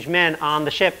strange men on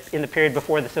the ship in the period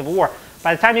before the Civil War.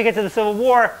 By the time you get to the Civil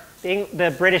War,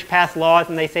 the British passed laws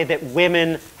and they say that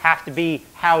women have to be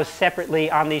housed separately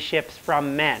on these ships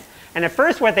from men. And at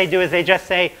first what they do is they just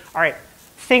say, all right,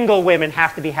 single women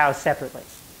have to be housed separately.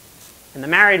 And the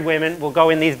married women will go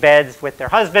in these beds with their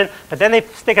husband, but then they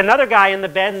stick another guy in the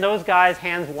bed and those guys'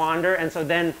 hands wander. And so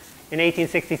then in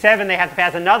 1867 they have to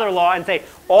pass another law and say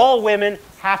all women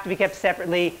have to be kept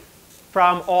separately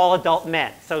from all adult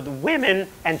men. So the women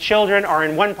and children are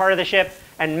in one part of the ship,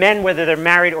 and men, whether they're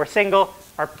married or single,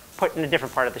 are put in a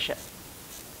different part of the ship.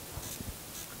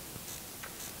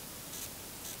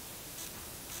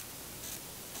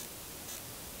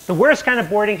 The worst kind of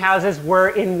boarding houses were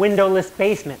in windowless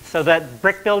basements. So that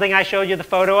brick building I showed you the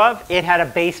photo of, it had a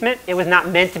basement. It was not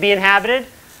meant to be inhabited.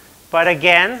 But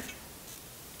again,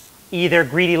 either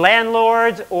greedy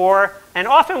landlords or, and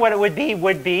often what it would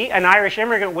be an Irish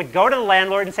immigrant would go to the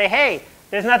landlord and say, hey,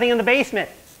 there's nothing in the basement.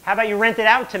 How about you rent it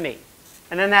out to me?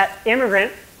 And then that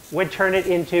immigrant would turn it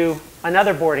into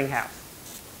another boarding house.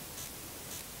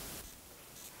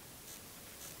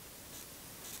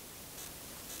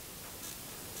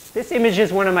 This image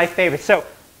is one of my favorites. So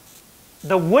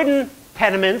the wooden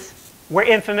tenements were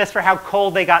infamous for how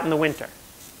cold they got in the winter.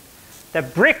 The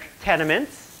brick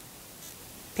tenements,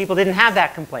 people didn't have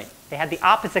that complaint. They had the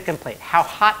opposite complaint, how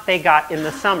hot they got in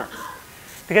the summer.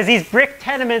 Because these brick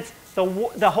tenements,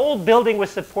 the whole building was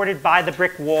supported by the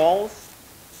brick walls.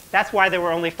 That's why there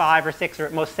were only 5 or 6 or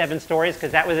at most 7 stories,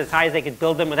 because that was as high as they could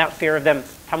build them without fear of them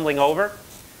tumbling over.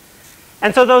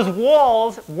 And so those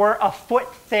walls were a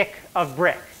foot thick of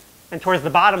brick, and towards the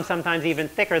bottom sometimes even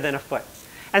thicker than a foot.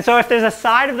 And so if there's a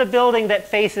side of the building that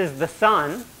faces the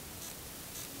sun,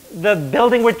 the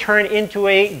building would turn into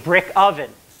a brick oven.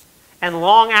 And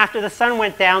long after the sun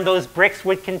went down, those bricks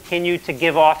would continue to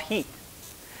give off heat.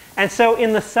 And so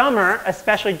in the summer,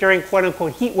 especially during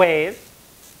quote-unquote heat wave,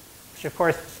 which of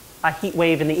course a heat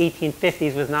wave in the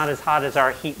 1850s was not as hot as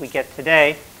our heat we get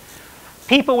today,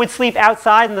 people would sleep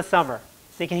outside in the summer.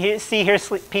 So you can see here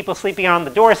people sleeping on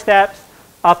the doorsteps,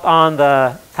 up on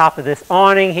the top of this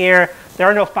awning here. There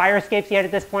are no fire escapes yet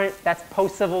at this point. That's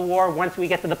post-Civil War. Once we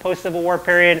get to the post-Civil War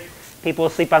period, people will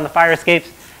sleep on the fire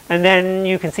escapes. And then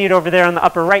you can see it over there on the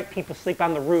upper right. People sleep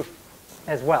on the roof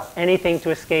as well. Anything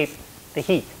to escape the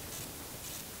heat.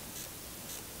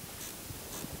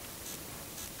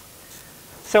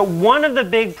 So one of the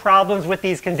big problems with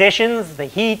these conditions, the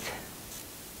heat,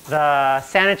 the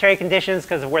sanitary conditions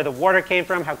because of where the water came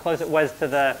from, how close it was to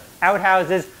the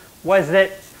outhouses, was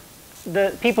that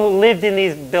the people who lived in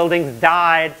these buildings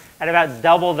died at about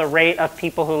double the rate of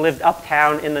people who lived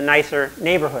uptown in the nicer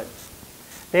neighborhoods.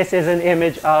 This is an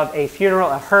image of a funeral,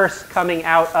 a hearse coming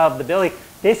out of the building.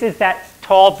 This is that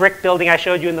tall brick building I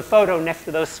showed you in the photo next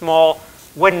to those small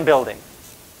wooden buildings.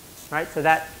 Right? So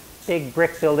that big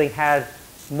brick building has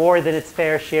more than its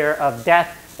fair share of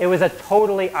death. It was a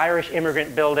totally Irish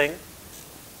immigrant building.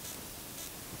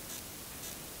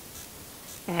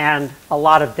 And a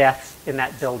lot of deaths in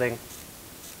that building.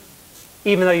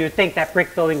 Even though you would think that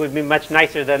brick building would be much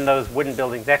nicer than those wooden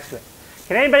buildings next to it.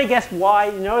 Can anybody guess why?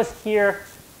 You notice here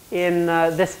in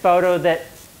this photo that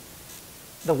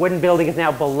the wooden building is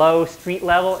now below street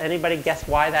level. Anybody guess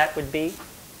why that would be?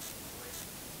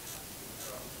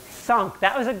 Sunk.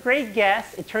 That was a great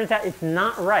guess. It turns out it's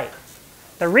not right.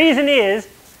 The reason is,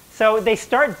 so they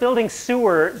start building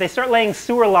they start laying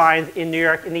sewer lines in New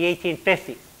York in the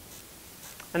 1850s.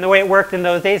 And the way it worked in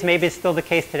those days, maybe it's still the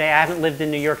case today. I haven't lived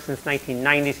in New York since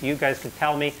 1990, so you guys could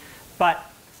tell me. But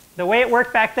the way it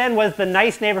worked back then was the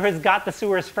nice neighborhoods got the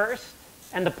sewers first,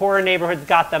 and the poorer neighborhoods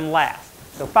got them last.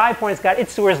 So 5 Points got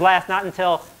its sewers last, not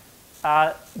until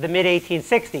the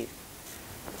mid-1860s.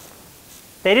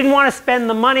 They didn't want to spend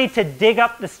the money to dig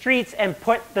up the streets and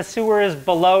put the sewers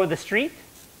below the street.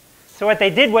 So what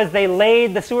they did was they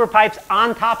laid the sewer pipes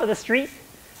on top of the street,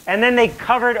 and then they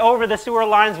covered over the sewer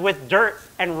lines with dirt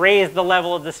and raised the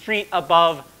level of the street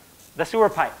above the sewer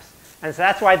pipes. And so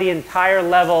that's why the entire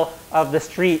level of the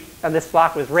street on this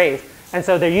block was raised. And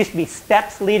so there used to be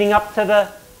steps leading up to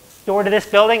the door to this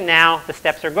building. Now the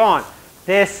steps are gone.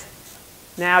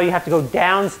 Now you have to go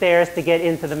downstairs to get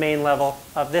into the main level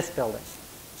of this building.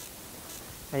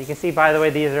 And you can see, by the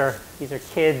way, these are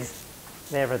kids.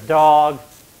 They have a dog.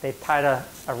 They've tied a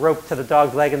rope to the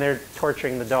dog's leg, and they're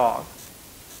torturing the dog.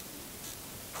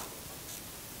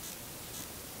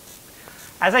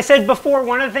 As I said before,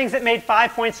 one of the things that made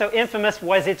 5 Points so infamous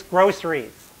was its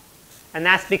groceries. And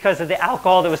that's because of the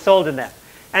alcohol that was sold in them.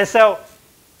 And so,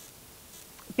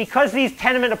 because these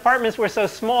tenement apartments were so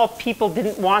small, people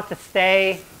didn't want to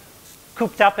stay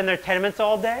cooped up in their tenements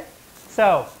all day.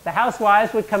 So the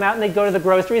housewives would come out and they'd go to the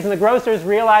groceries, and the grocers,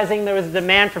 realizing there was a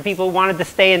demand for people who wanted to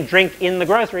stay and drink in the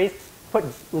groceries, put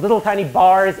little tiny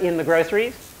bars in the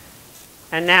groceries.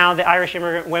 And now the Irish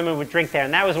immigrant women would drink there.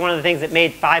 And that was one of the things that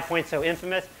made 5 Points so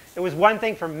infamous. It was one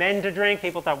thing for men to drink.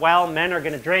 People thought, well, men are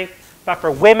going to drink. But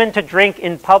for women to drink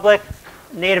in public,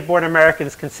 native-born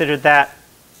Americans considered that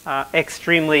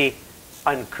extremely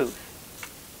uncouth.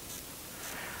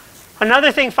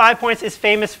 Another thing 5 Points is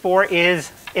famous for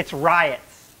is its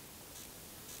riots.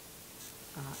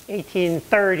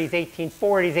 1830s,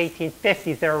 1840s,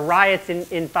 1850s. There are riots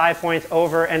in 5 Points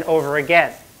over and over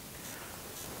again.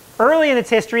 Early in its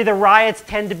history, the riots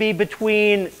tend to be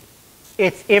between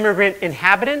its immigrant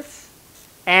inhabitants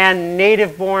and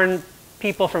native-born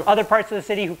people from other parts of the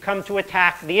city who come to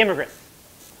attack the immigrants.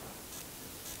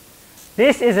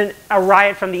 This is a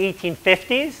riot from the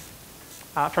 1850s,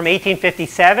 from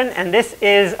 1857, and this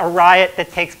is a riot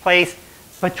that takes place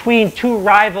between two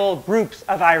rival groups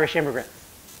of Irish immigrants,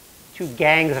 two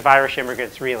gangs of Irish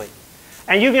immigrants, really.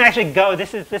 And you can actually go.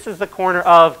 This is the corner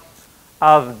of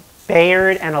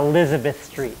Bayard and Elizabeth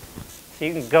Street. So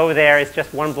you can go there. It's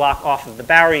just 1 block off of the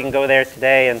Bowery. You can go there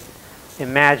today and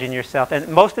imagine yourself. And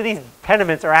most of these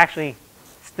tenements are actually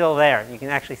still there. You can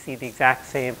actually see the exact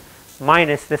same,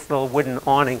 minus this little wooden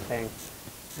awning thing.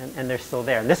 And they're still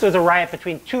there. And this was a riot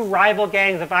between two rival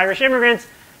gangs of Irish immigrants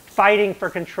fighting for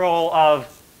control of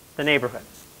the neighborhood.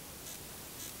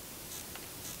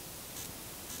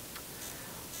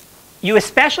 You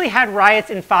especially had riots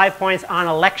in 5 Points on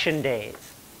election days.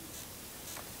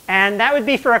 And that would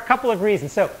be for a couple of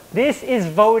reasons. So this is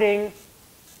voting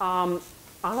on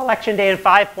election day in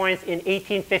 5 Points in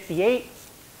 1858.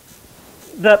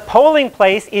 The polling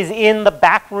place is in the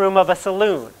back room of a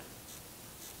saloon.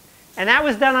 And that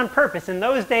was done on purpose. In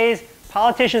those days,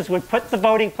 politicians would put the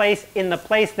voting place in the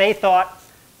place they thought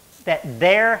that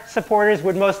their supporters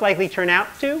would most likely turn out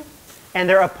to, and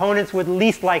their opponents would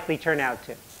least likely turn out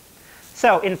to.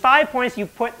 So in 5 Points, you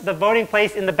put the voting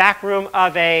place in the back room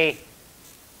of a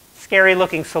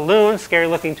scary-looking saloon,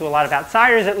 scary-looking to a lot of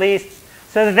outsiders at least,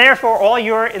 so that therefore all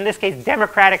your, in this case,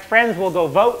 Democratic friends will go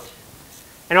vote,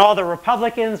 and all the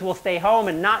Republicans will stay home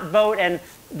and not vote. And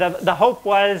the hope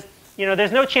was, you know,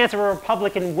 there's no chance of a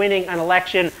Republican winning an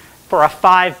election for a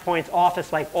 5 Points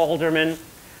office like alderman.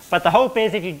 But the hope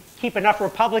is if you keep enough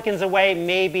Republicans away,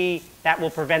 maybe that will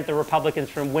prevent the Republicans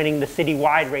from winning the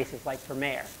citywide races like for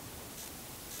mayor.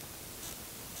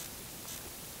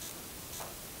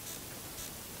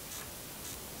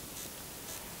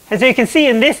 And so you can see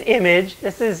in this image,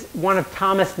 this is one of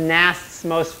Thomas Nast's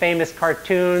most famous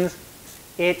cartoons.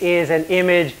 It is an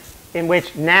image in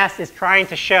which Nast is trying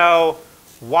to show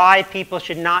why people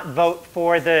should not vote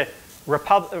for the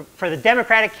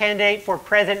Democratic candidate for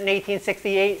president in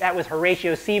 1868. That was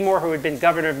Horatio Seymour, who had been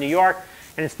governor of New York.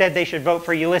 And instead, they should vote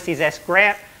for Ulysses S.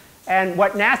 Grant. And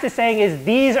what Nast is saying is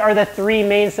these are the three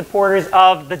main supporters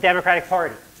of the Democratic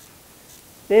Party.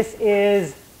 This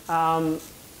is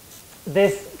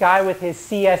this guy with his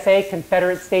CSA,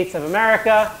 Confederate States of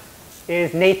America,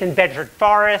 is Nathan Bedford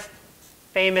Forrest,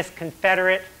 famous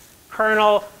Confederate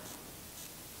colonel,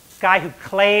 guy who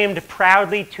claimed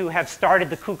proudly to have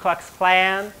started the Ku Klux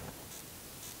Klan.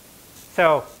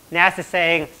 So Nast is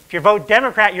saying, if you vote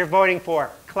Democrat, you're voting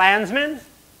for Klansmen.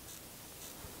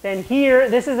 Then here,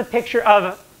 this is a picture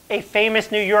of a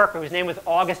famous New Yorker whose name was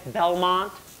August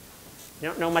Belmont. You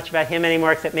don't know much about him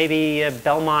anymore, except maybe a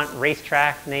Belmont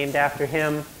racetrack named after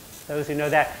him, those who know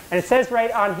that. And it says right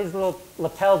on his little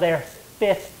lapel there,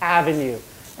 Fifth Avenue.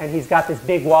 And he's got this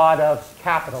big wad of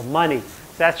capital, money.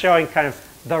 So that's showing kind of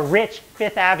the rich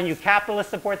Fifth Avenue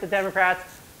capitalists support the Democrats,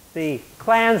 the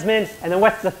Klansmen, and then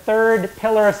what's the third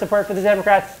pillar of support for the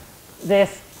Democrats?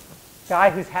 This guy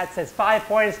whose hat says 5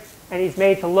 Points, and he's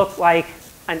made to look like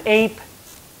an ape.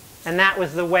 And that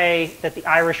was the way that the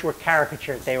Irish were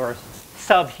caricatured. They were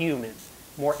subhuman,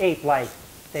 more ape-like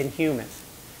than human.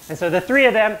 And so the three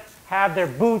of them have their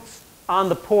boots on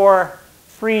the poor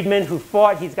freedman who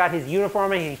fought. He's got his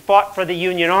uniform, and he fought for the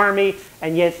Union Army.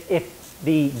 And yet, if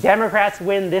the Democrats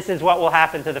win, this is what will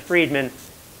happen to the freedmen,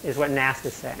 is what Nast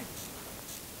is saying.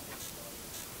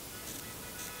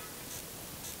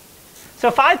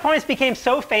 So 5 Points became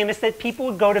so famous that people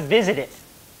would go to visit it.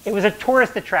 It was a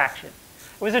tourist attraction.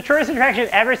 It was a tourist attraction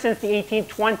ever since the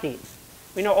 1820s.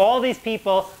 We know all these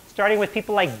people, starting with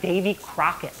people like Davy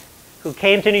Crockett, who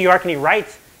came to New York, and he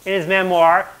writes in his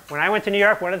memoir, when I went to New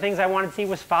York, one of the things I wanted to see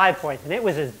was 5 Points, and it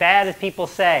was as bad as people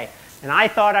say. And I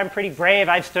thought I'm pretty brave.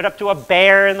 I've stood up to a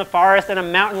bear in the forest and a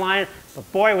mountain lion, but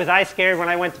boy, was I scared when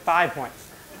I went to 5 Points.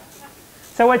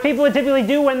 So what people would typically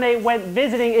do when they went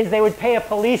visiting is they would pay a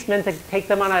policeman to take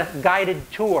them on a guided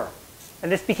tour.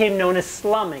 And this became known as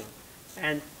slumming.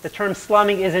 And the term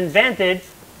slumming is invented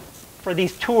for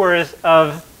these tours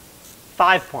of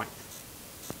 5 Points.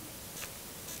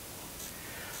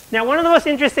 Now, one of the most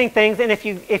interesting things, and if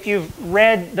you've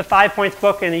read the 5 Points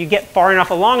book and you get far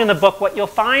enough along in the book, what you'll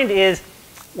find is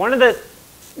one of the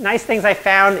nice things I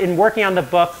found in working on the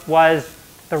book was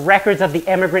the records of the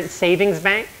Immigrant Savings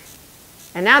Bank.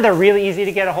 And now they're really easy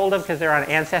to get a hold of because they're on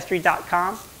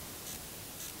Ancestry.com.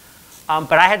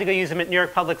 But I had to go use them at New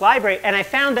York Public Library, and I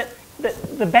found that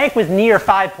the bank was near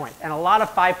 5 Points, and a lot of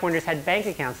 5 Pointers had bank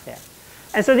accounts there.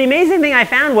 And so the amazing thing I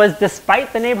found was,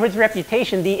 despite the neighborhood's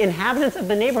reputation, the inhabitants of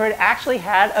the neighborhood actually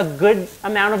had a good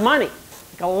amount of money,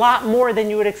 like a lot more than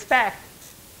you would expect,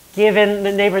 given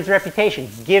the neighborhood's reputation,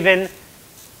 given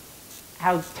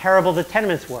how terrible the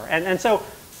tenements were. And so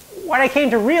what I came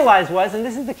to realize was, and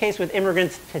this is the case with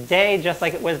immigrants today, just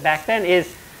like it was back then,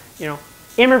 is, you know,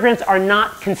 immigrants are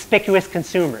not conspicuous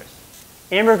consumers.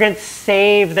 Immigrants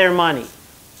save their money.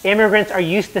 Immigrants are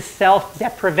used to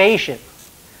self-deprivation,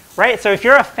 right? So if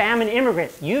you're a famine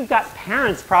immigrant, you've got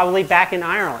parents probably back in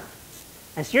Ireland.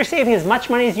 And so you're saving as much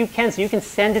money as you can so you can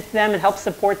send it to them and help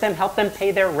support them, help them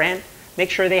pay their rent, make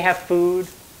sure they have food.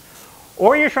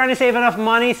 or you're trying to save enough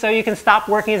money so you can stop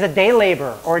working as a day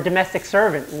laborer or a domestic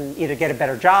servant and either get a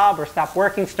better job or stop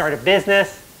working, start a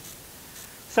business.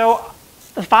 So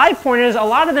the 5 Pointers, a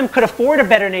lot of them could afford a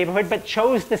better neighborhood but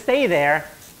chose to stay there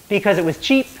because it was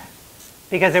cheap,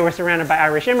 because they were surrounded by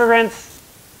Irish immigrants,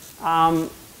 and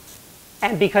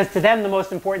because to them the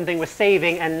most important thing was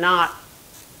saving and not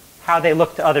how they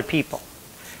looked to other people.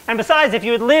 And besides, if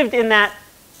you had lived in that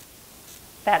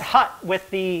hut with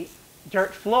the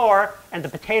dirt floor and the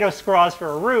potato straws for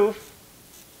a roof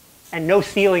and no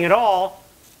ceiling at all,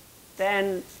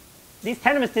 then these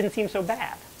tenements didn't seem so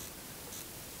bad.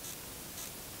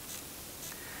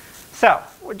 So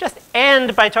we'll just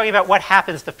end by talking about what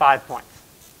happens to 5 Points.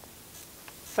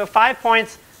 So 5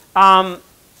 Points,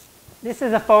 this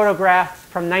is a photograph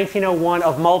from 1901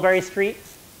 of Mulberry Street.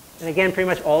 And again, pretty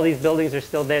much all these buildings are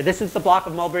still there. This is the block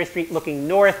of Mulberry Street looking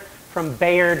north from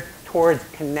Bayard towards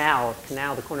Canal.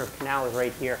 The corner of Canal is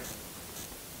right here.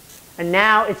 And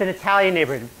now it's an Italian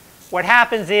neighborhood. What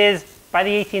happens is, by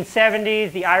the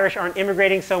 1870s, the Irish aren't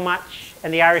immigrating so much,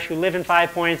 and the Irish who live in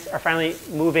 5 Points are finally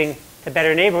moving to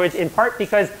better neighborhoods, in part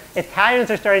because Italians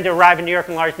are starting to arrive in New York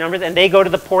in large numbers, and they go to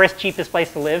the poorest, cheapest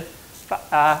place to live,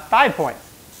 5 Points.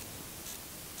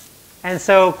 And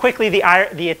so quickly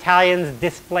the Italians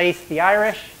displace the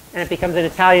Irish, and it becomes an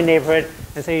Italian neighborhood.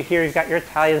 And so here you've got your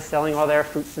Italians selling all their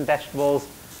fruits and vegetables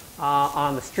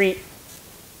on the street,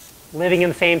 living in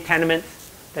the same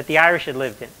tenements that the Irish had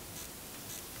lived in.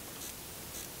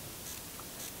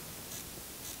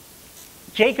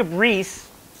 Jacob Riis,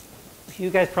 you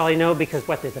guys probably know because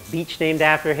there's a beach named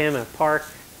after him, a park.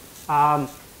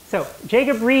 So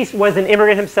Jacob Riis was an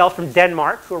immigrant himself from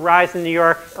Denmark who arrives in New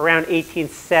York around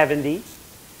 1870.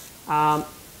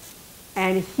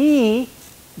 And he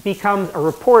becomes a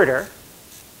reporter,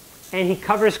 and he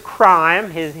covers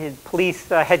crime. His police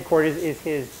headquarters is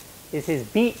his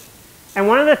beat. And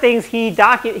one of the things he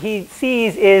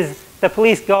sees is the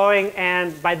police going,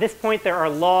 and by this point there are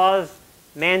laws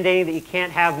mandating that you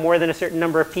can't have more than a certain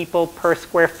number of people per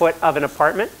square foot of an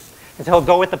apartment. And so he'll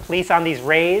go with the police on these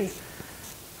raids.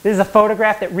 This is a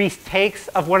photograph that Riis takes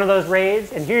of one of those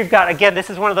raids. And here you've got, again, this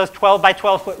is one of those 12 by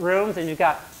 12 foot rooms. And you've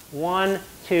got 1,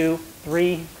 2,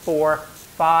 3, 4,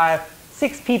 5,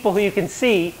 6 people who you can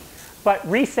see. But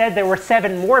Riis said there were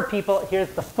 7 more people. Here's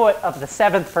the foot of the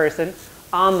 7th person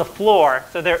on the floor.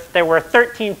 So there were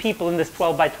 13 people in this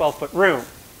 12 by 12 foot room.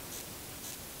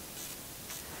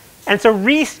 And so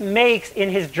Riis makes, in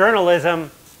his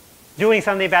journalism, doing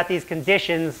something about these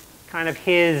conditions, kind of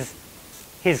his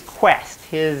quest,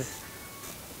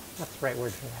 what's the right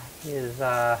word for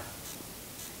that?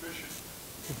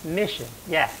 His mission,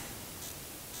 yes.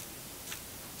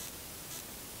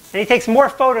 And he takes more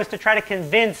photos to try to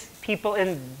convince people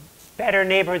in better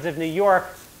neighborhoods of New York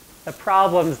the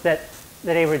problems that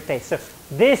the neighborhood face. So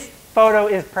this photo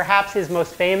is perhaps his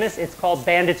most famous. It's called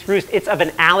Bandit's Roost. It's of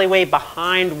an alleyway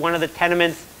behind one of the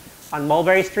tenements on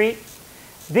Mulberry Street.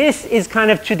 This is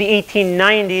kind of to the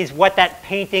 1890s what that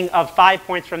painting of 5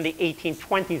 Points from the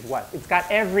 1820s was. It's got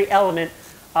every element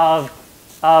of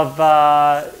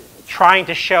trying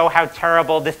to show how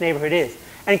terrible this neighborhood is.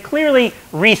 And clearly,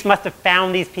 Riis must have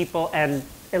found these people, and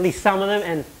at least some of them,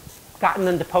 and gotten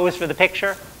them to pose for the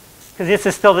picture. Because this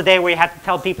is still the day where you have to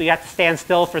tell people you have to stand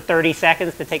still for 30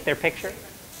 seconds to take their picture.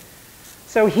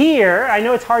 So here, I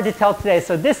know it's hard to tell today,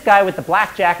 so this guy with the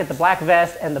black jacket, the black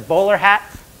vest, and the bowler hat,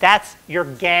 that's your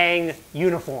gang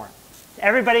uniform.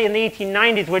 Everybody in the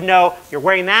 1890s would know you're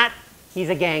wearing that, he's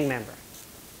a gang member.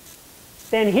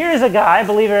 Then here's a guy,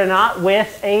 believe it or not,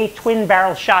 with a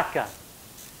twin-barrel shotgun.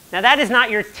 Now that is not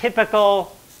your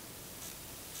typical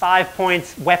 5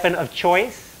 Points weapon of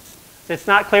choice. So it's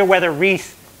not clear whether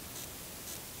Riis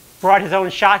brought his own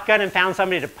shotgun and found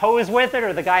somebody to pose with it,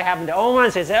 or the guy happened to own one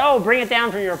and says, oh, bring it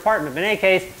down from your apartment. But in any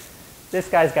case, this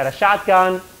guy's got a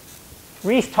shotgun.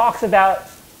 Riis talks about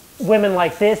women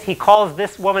like this. He calls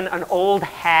this woman an old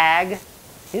hag,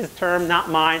 his term, not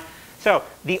mine. So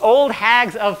the old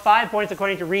hags of 5 Points,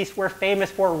 according to Riis, were famous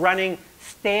for running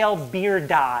stale beer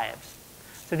dives.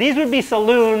 So these would be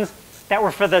saloons that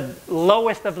were for the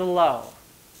lowest of the low,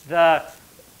 the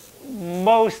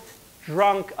most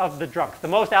drunk of the drunks, the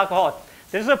most alcoholic.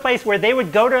 This is a place where they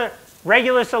would go to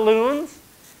regular saloons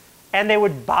and they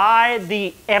would buy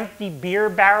the empty beer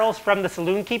barrels from the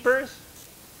saloon keepers.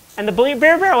 And the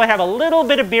beer barrel would have a little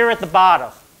bit of beer at the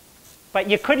bottom, but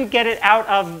you couldn't get it out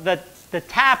of the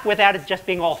tap without it just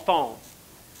being all foam.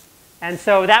 And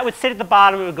so that would sit at the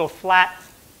bottom, it would go flat.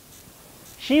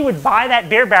 She would buy that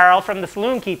beer barrel from the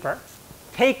saloon keeper,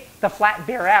 take the flat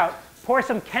beer out, pour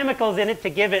some chemicals in it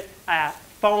to give it a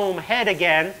foam head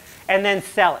again, and then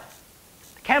sell it.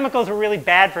 The chemicals were really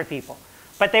bad for people.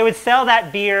 but they would sell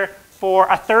that beer for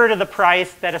a third of the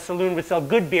price that a saloon would sell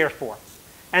good beer for.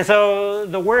 And so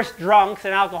the worst drunks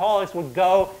and alcoholics would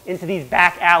go into these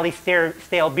back alley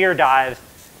stale beer dives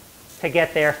to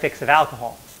get their fix of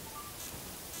alcohol.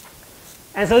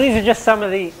 And so these are just some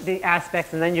of the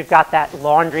aspects, and then you've got that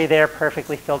laundry there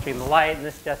perfectly filtering the light, and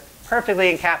this just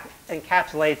perfectly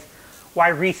encapsulates why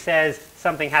Reese says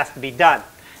something has to be done.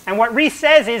 And what Reese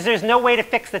says is there's no way to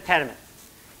fix the tenements.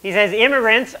 He says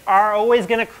immigrants are always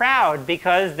going to crowd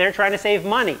because they're trying to save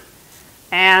money.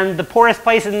 And the poorest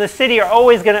places in the city are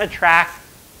always going to attract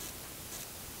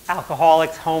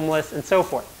alcoholics, homeless, and so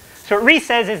forth. So what Reese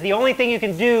says is the only thing you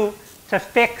can do to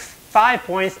fix 5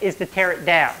 Points is to tear it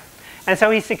down. And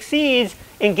so he succeeds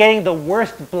in getting the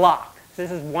worst block. So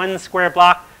this is one square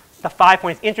block. The 5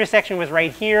 Points intersection was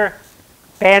right here.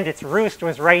 Bandit's Roost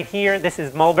was right here. This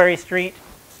is Mulberry Street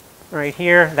right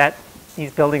here.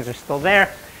 These buildings are still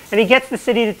there. And he gets the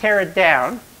city to tear it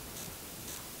down.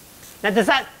 Now, does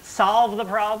that solve the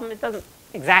problem? It doesn't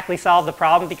exactly solve the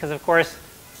problem because, of course,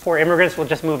 poor immigrants will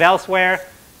just move elsewhere.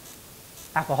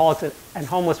 Alcoholics and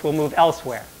homeless will move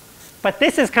elsewhere. But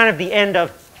this is kind of the end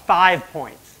of 5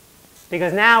 Points.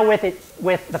 Because now with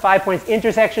the 5 Points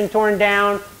intersection torn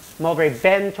down, Mulberry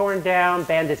Bend torn down,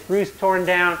 Bandit's Roost torn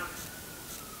down,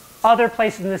 other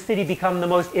places in the city become the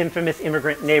most infamous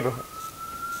immigrant neighborhoods.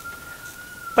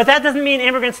 But that doesn't mean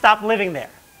immigrants stop living there.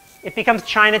 It becomes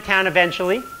Chinatown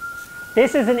eventually.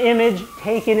 This is an image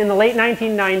taken in the late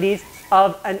 1990s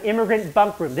of an immigrant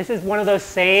bunk room. This is one of those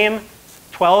same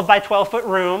 12 by 12 foot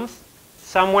rooms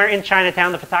somewhere in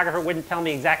Chinatown. The photographer wouldn't tell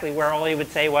me exactly where. All he would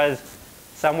say was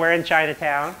somewhere in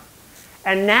Chinatown.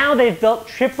 And now they've built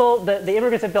the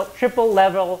immigrants have built triple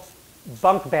level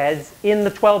bunk beds in the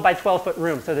 12 by 12 foot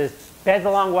room. So there's beds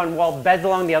along one wall, beds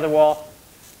along the other wall,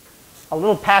 a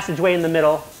little passageway in the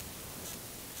middle.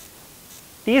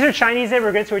 These are Chinese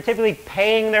immigrants who are typically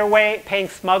paying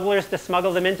smugglers to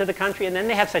smuggle them into the country, and then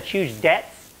they have such huge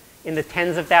debts in the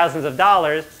tens of thousands of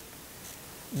dollars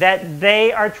that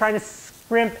they are trying to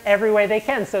scrimp every way they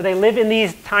can. So they live in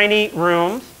these tiny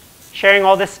rooms, sharing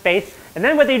all this space. And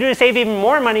then what they do to save even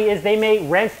more money is they may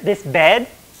rent this bed,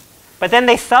 but then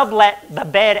they sublet the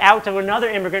bed out to another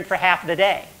immigrant for half the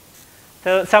day.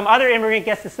 So some other immigrant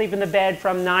gets to sleep in the bed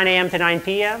from 9 a.m. to 9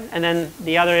 p.m., and then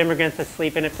the other immigrants to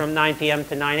sleep in it from 9 p.m.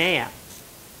 to 9 a.m.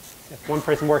 If one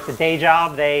person works a day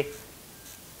job, they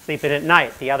sleep in it at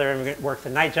night. The other immigrant works a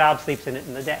night job, sleeps in it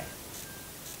in the day.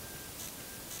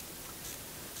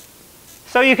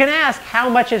 So you can ask how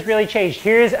much has really changed.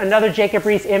 Here's another Jacob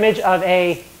Riis image of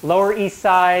a Lower East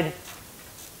Side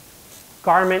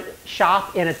garment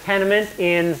shop in a tenement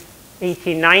in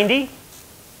 1890.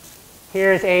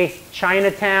 Here's a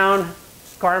Chinatown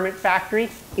garment factory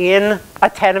in a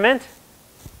tenement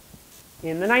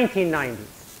in the 1990s.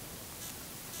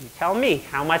 You tell me,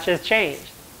 how much has changed?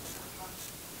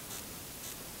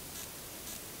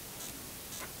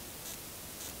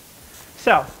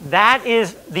 So that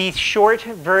is the short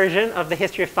version of the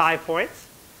history of 5 Points.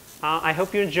 I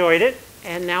hope you enjoyed it,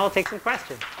 and now we'll take some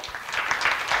questions.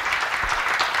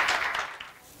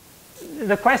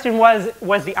 The question was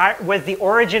the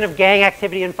origin of gang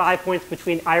activity in 5 Points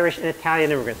between Irish and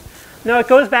Italian immigrants? No, it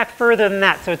goes back further than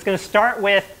that. So it's going to start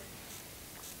with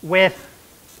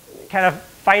kind of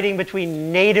fighting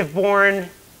between native-born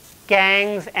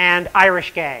gangs and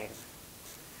Irish gangs.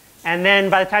 And then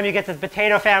by the time you get to the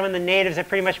potato famine, the natives have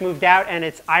pretty much moved out, and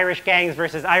it's Irish gangs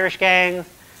versus Irish gangs.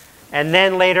 And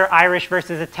then later, Irish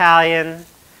versus Italian.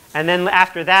 And then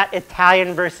after that,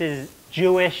 Italian versus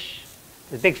Jewish.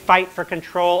 There's a big fight for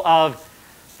control of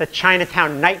the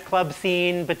Chinatown nightclub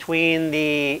scene between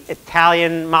the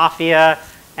Italian mafia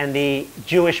and the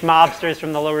Jewish mobsters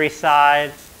from the Lower East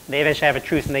Side. They eventually have a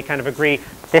truce, and they kind of agree,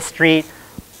 this street,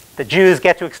 the Jews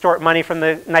get to extort money from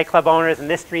the nightclub owners, and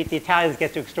this street, the Italians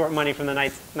get to extort money from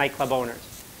the nightclub owners.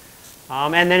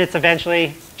 And then it's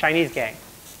eventually Chinese gang.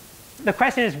 The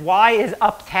question is, why is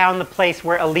Uptown the place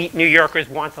where elite New Yorkers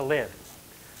want to live?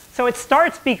 So it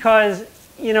starts because,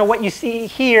 you know, what you see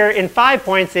here in 5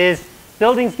 Points is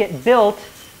buildings get built.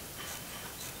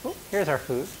 Oh, here's our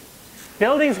food.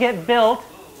 Buildings get built,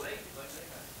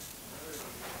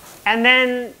 and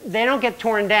then they don't get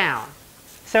torn down.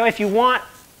 So if you want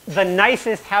the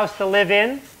nicest house to live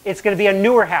in, it's going to be a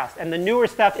newer house. And the newer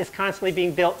stuff is constantly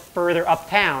being built further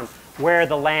uptown where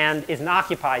the land isn't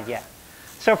occupied yet.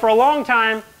 So for a long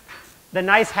time, the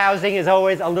nice housing is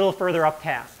always a little further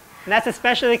uptown. And that's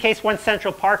especially the case once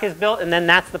Central Park is built, and then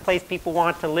that's the place people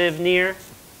want to live near.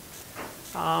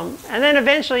 And then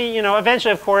eventually,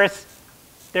 of course,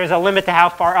 there's a limit to how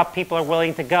far up people are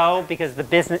willing to go because the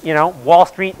business, Wall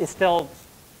Street is still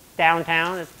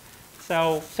downtown.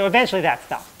 So eventually that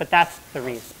stops, but that's the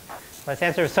reason. Let's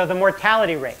answer. So the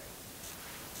mortality rate.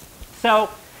 So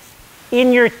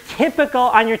on your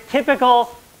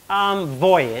typical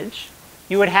voyage,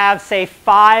 you would have, say,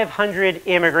 500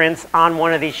 immigrants on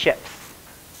one of these ships.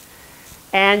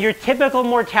 And your typical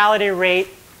mortality rate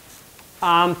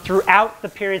throughout the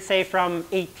period, say, from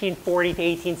 1840 to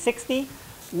 1860,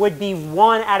 would be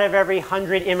 1 out of every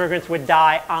 100 immigrants would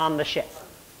die on the ship.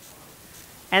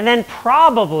 And then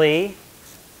probably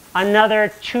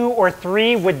another 2 or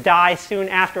 3 would die soon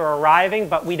after arriving,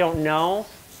 but we don't know.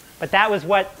 But that was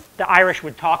what the Irish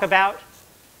would talk about.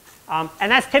 And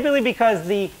that's typically because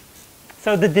the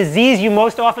disease you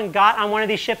most often got on one of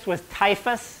these ships was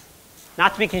typhus,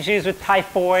 not to be confused with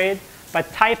typhoid.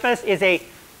 But typhus is a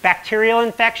bacterial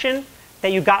infection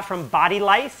that you got from body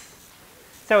lice.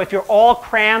 So if you're all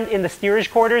crammed in the steerage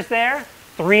quarters there,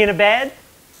 3 in a bed,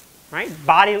 right?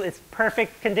 It's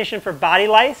perfect condition for body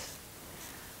lice.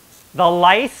 The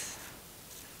lice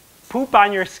poop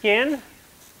on your skin.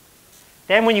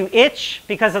 Then when you itch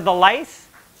because of the lice,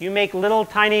 you make little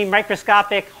tiny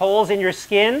microscopic holes in your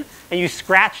skin and you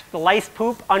scratch the lice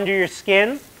poop under your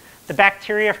skin. The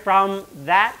bacteria from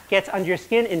that gets under your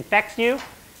skin, infects you,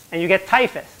 and you get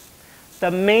typhus.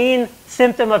 The main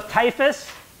symptom of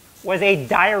typhus was a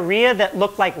diarrhea that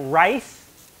looked like rice.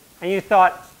 And you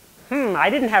thought, I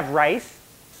didn't have rice.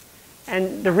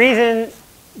 And the reason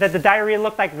that the diarrhea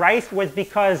looked like rice was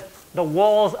because the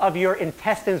walls of your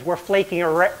intestines were flaking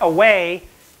away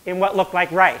in what looked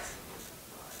like rice.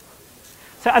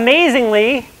 So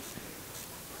amazingly,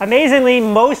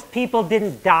 most people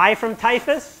didn't die from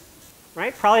typhus.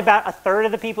 Right? Probably about 1/3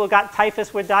 of the people who got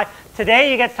typhus would die. Today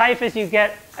you get typhus, you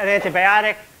get an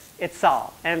antibiotic, it's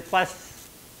solved. And plus,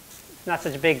 it's not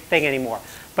such a big thing anymore.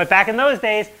 But back in those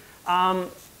days,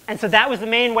 and so that was the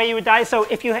main way you would die. So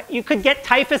if you could get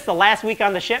typhus the last week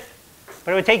on the ship,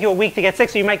 but it would take you a week to get sick,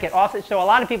 so you might get off it. So a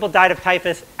lot of people died of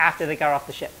typhus after they got off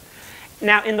the ship.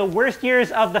 Now, in the worst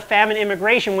years of the famine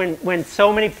immigration, when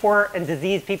so many poor and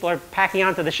diseased people are packing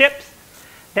onto the ships,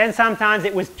 then sometimes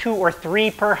it was 2 or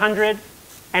 3 per 100.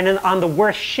 And then on the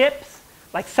worst ships,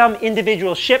 like some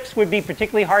individual ships would be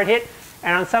particularly hard hit.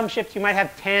 And on some ships, you might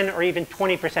have 10 or even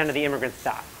 20% of the immigrants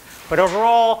die. But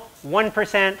overall,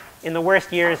 1%. In the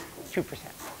worst years,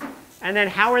 2%. And then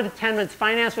how are the tenements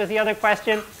financed was the other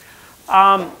question.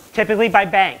 Typically by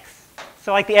banks.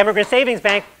 So like the Immigrant Savings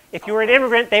Bank, if you were an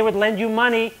immigrant, they would lend you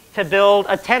money to build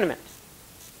a tenement.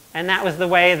 And that was the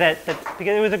way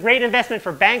because it was a great investment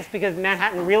for banks because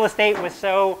Manhattan real estate was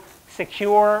so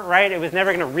secure, right? It was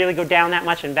never going to really go down that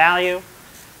much in value.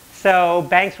 So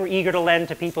banks were eager to lend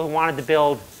to people who wanted to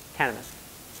build tenements.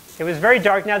 It was very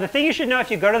dark. Now, the thing you should know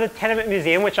if you go to the Tenement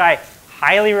Museum, which I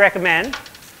highly recommend,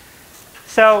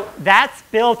 so that's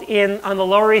built on the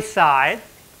Lower East Side.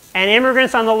 And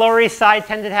immigrants on the Lower East Side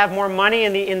tended to have more money.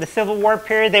 In the Civil War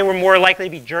period, they were more likely to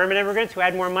be German immigrants who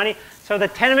had more money. So the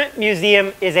Tenement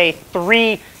Museum is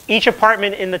each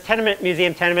apartment in the Tenement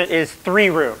Museum tenement is 3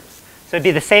 rooms. So it'd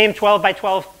be the same 12 by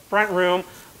 12 front room,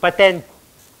 but then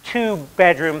 2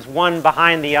 bedrooms, one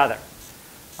behind the other.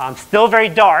 Still very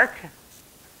dark,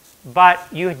 but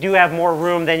you do have more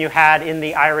room than you had in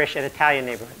the Irish and Italian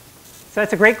neighborhoods. So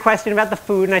that's a great question about the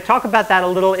food, and I talk about that a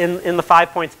little in the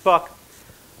 5 Points book.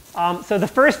 So the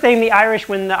first thing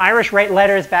when the Irish write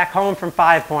letters back home from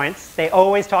 5 Points, they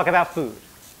always talk about food.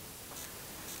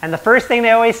 And the first thing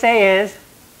they always say is,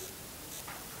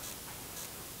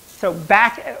 so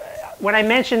when I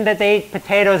mentioned that they ate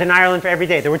potatoes in Ireland for every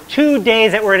day, there were 2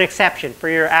 days that were an exception for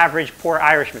your average poor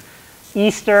Irishman.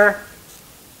 Easter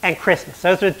and Christmas.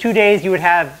 Those were the 2 days you would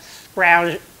have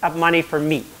scrounge up money for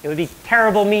meat. It would be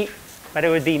terrible meat, but it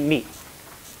would be meat.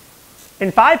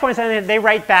 In 5 Points, they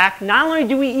write back, not only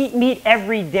do we eat meat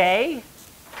every day,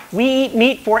 we eat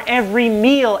meat for every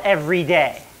meal every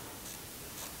day.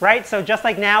 Right? So just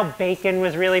like now, bacon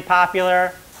was really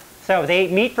popular. So they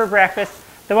ate meat for breakfast.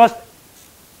 The most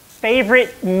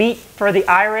favorite meat for the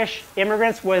Irish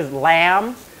immigrants was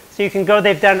lamb. So you can go,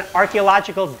 they've done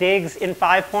archaeological digs in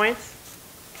 5 Points.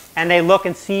 And they look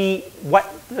and see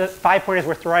what the 5 Pointers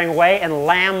were throwing away. And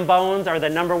lamb bones are the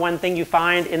 #1 thing you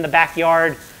find in the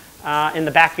backyard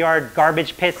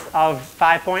garbage pits of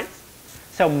 5 Points.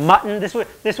 So mutton, this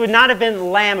would not have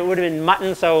been lamb, it would have been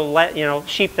mutton. So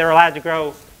sheep, they're allowed to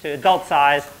grow to adult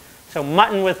size. So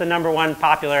mutton was the #1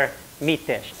 popular meat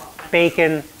dish.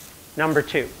 Bacon,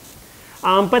 #2.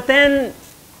 But then,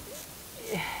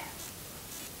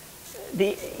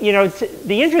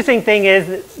 the interesting thing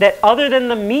is that other than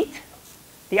the meat,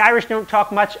 the Irish don't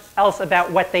talk much else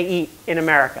about what they eat in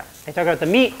America. They talk about the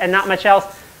meat and not much else.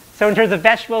 So in terms of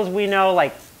vegetables, we know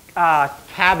like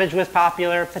cabbage was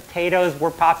popular, potatoes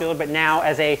were popular, but now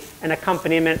as an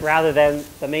accompaniment rather than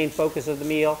the main focus of the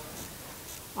meal.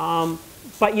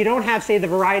 But you don't have, say, the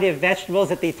variety of vegetables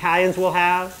that the Italians will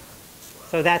have.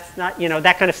 So that's not,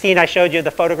 that kind of scene I showed you,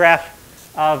 the photograph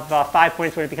of 5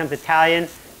 Points when it becomes Italian.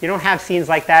 You don't have scenes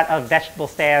like that of vegetable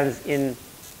stands in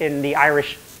the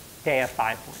Irish day of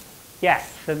 5 Points.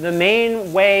 Yes, so the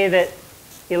main way that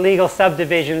illegal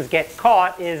subdivisions get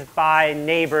caught is by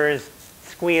neighbors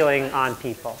squealing on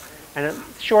people. And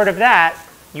short of that,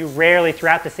 you rarely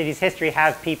throughout the city's history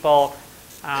have people,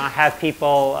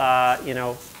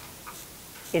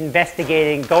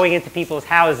 investigating, going into people's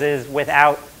houses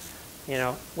without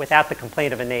the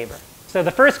complaint of a neighbor. So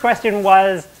the first question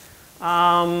was,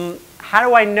 how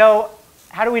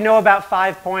do we know about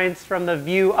 5 Points from the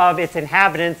view of its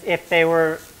inhabitants if they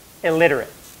were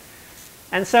illiterate?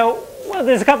 And so, well,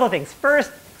 there's a couple of things.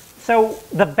 First, so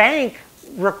the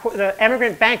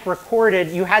Immigrant Bank recorded,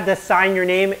 you had to sign your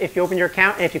name if you opened your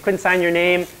account, and if you couldn't sign your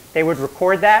name, they would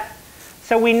record that.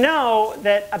 So we know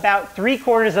that about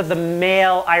 3/4 of the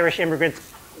male Irish immigrants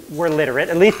were literate,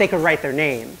 at least they could write their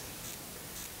names.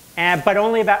 But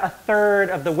only about 1/3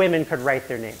 of the women could write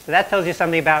their names. So that tells you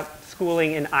something about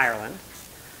schooling in Ireland.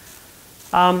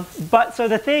 So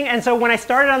when I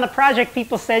started on the project,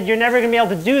 people said, you're never going to be able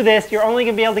to do this. You're only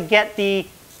going to be able to get the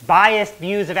biased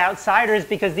views of outsiders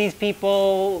because these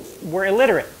people were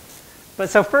illiterate. But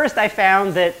so first I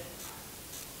found that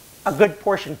a good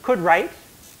portion could write,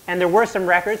 and there were some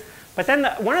records. But then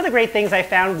one of the great things I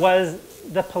found was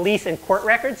the police and court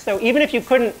records. So even if you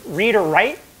couldn't read or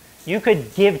write, you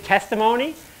could give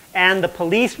testimony, and the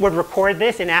police would record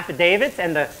this in affidavits,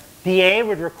 and the DA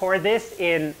would record this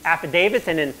in affidavits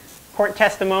and in court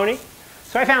testimony.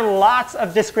 So I found lots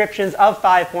of descriptions of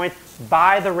 5 Points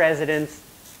by the residents,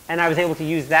 and I was able to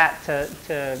use that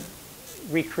to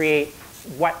recreate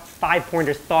what 5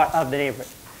 Pointers thought of the neighborhood.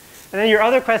 And then your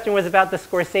other question was about the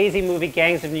Scorsese movie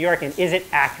Gangs of New York, and is it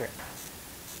accurate?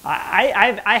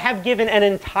 I have given an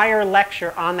entire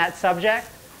lecture on that subject,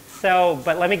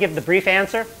 but let me give the brief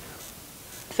answer.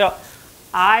 So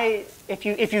if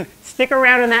you stick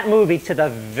around in that movie to the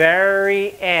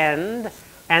very end,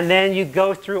 and then you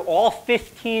go through all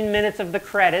 15 minutes of the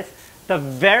credits, the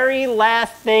very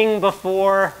last thing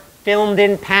before filmed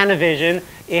in Panavision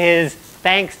is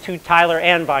thanks to Tyler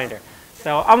Anbinder.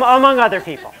 So among other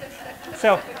people.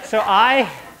 So I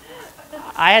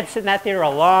had sit in that theater a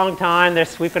long time. They're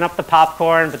sweeping up the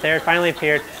popcorn, but there it finally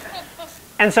appeared.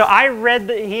 And so I read,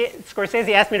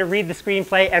 Scorsese asked me to read the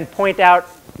screenplay and point out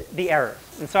the errors.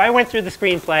 And so I went through the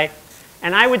screenplay,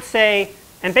 and I would say,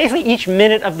 and basically each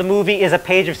minute of the movie is a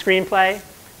page of screenplay.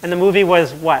 And the movie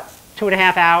was, what,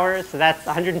 2.5 hours? So that's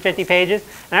 150 pages.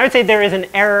 And I would say there is an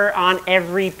error on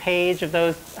every page of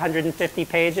those 150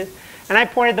 pages. And I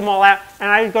pointed them all out, and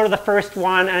I would go to the first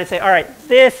one, and I'd say, all right,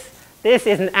 this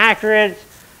isn't accurate.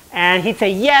 And he'd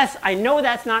say, yes, I know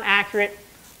that's not accurate,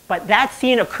 but that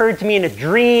scene occurred to me in a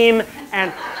dream,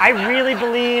 and I really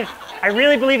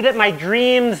believe that my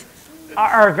dreams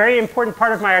are a very important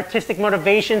part of my artistic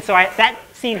motivation, so that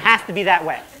scene has to be that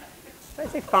way. So I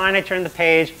say, fine, I turn the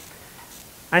page.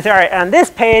 I say, all right, on this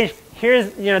page,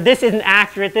 here's, this isn't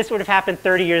accurate, this would have happened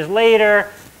 30 years later.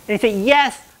 And he'd say,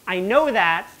 yes, I know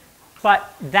that,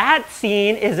 but that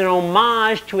scene is an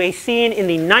homage to a scene in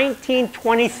the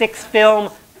 1926 film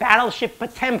Battleship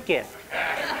Potemkin.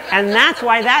 And that's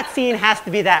why that scene has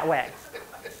to be that way.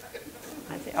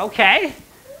 I'd say, okay.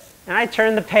 And I'd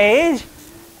turn the page,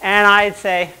 and I'd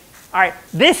say, all right,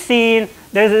 this scene,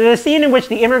 there's a scene in which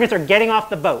the immigrants are getting off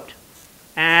the boat.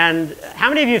 And how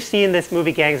many of you have seen this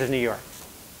movie, Gangs of New York?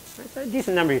 It's a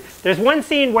decent number of you. There's one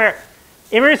scene where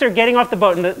immigrants are getting off the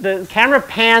boat, and the camera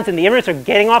pans, and the immigrants are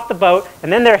getting off the boat,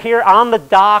 and then they're here on the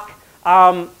dock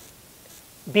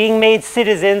being made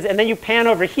citizens, and then you pan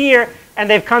over here, and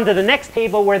they've come to the next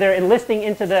table where they're enlisting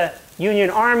into the Union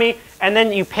Army, and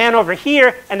then you pan over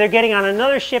here, and they're getting on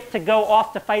another ship to go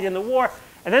off to fight in the war.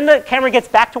 And then the camera gets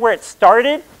back to where it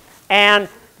started, and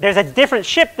there's a different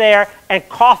ship there, and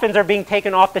coffins are being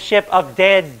taken off the ship of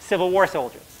dead Civil War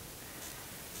soldiers.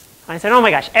 I said, oh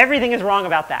my gosh, everything is wrong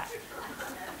about that.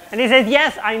 And he said,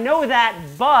 yes, I know that,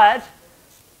 but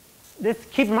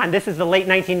keep in mind, this is the late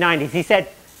 1990s. He said,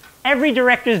 every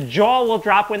director's jaw will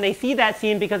drop when they see that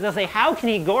scene because they'll say, how can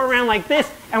he go around like this?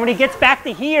 And when he gets back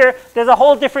to here, there's a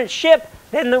whole different ship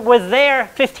than was there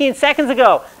 15 seconds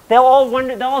ago. They'll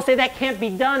all say that can't be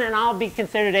done, and I'll be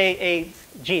considered a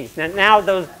genius. Now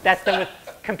that's done with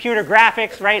computer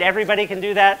graphics, right? Everybody can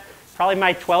do that. Probably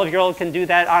my 12-year-old can do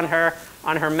that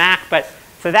on her Mac. But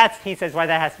so he says, why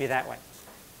that has to be that way.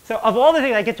 So of all the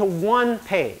things, I get to one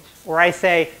page. where I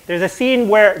say there's a scene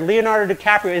where Leonardo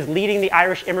DiCaprio is leading the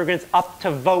Irish immigrants up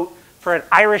to vote for an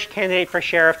Irish candidate for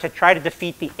sheriff to try to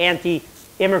defeat the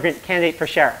anti-immigrant candidate for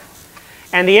sheriff.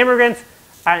 And the immigrants,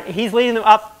 he's leading them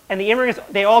up, and the immigrants,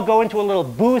 they all go into a little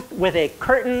booth with a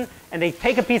curtain, and they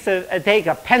take a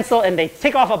pencil, and they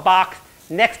tick off a box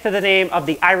next to the name of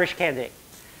the Irish candidate.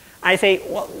 I say,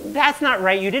 well, that's not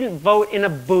right. You didn't vote in a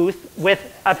booth with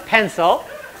a pencil.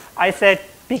 I said,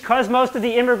 because most of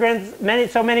the immigrants,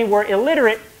 so many were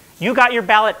illiterate, you got your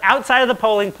ballot outside of the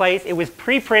polling place. It was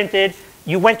pre-printed.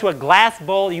 You went to a glass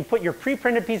bowl. You put your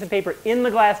pre-printed piece of paper in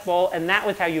the glass bowl, and that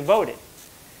was how you voted.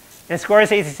 And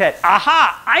Scorsese said,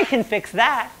 aha, I can fix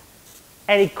that.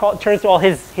 And he turns to all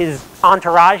his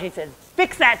entourage. And he said,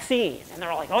 fix that scene. And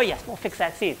they're all like, oh, yes, we'll fix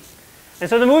that scene. And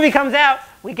so the movie comes out.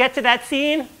 We get to that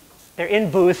scene. They're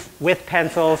in booths with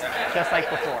pencils, just like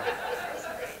before.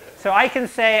 So I can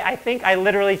say, I think I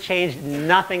literally changed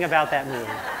nothing about that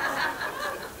movie.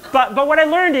 But what I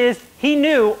learned is he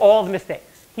knew all the mistakes.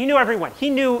 He knew everyone. He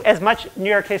knew as much New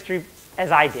York history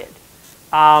as I did.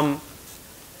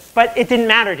 But it didn't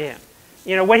matter to him.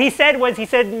 You know, what he said was, he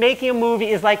said, making a movie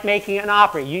is like making an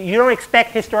opera. You don't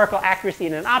expect historical accuracy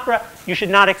in an opera. You should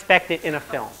not expect it in a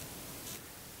film.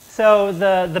 So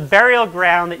the burial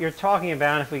ground that you're talking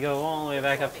about, if we go all the way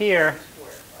back up here,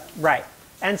 right.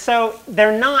 And so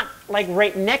they're not like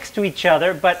right next to each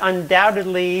other, but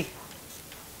undoubtedly,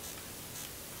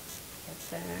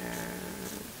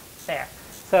 there.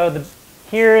 So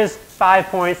here's 5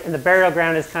 points, and the burial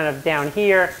ground is kind of down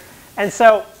here. And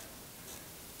so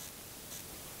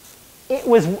it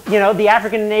was, you know, the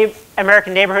African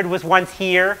American neighborhood was once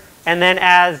here, and then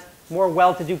as more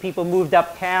well-to-do people moved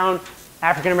uptown,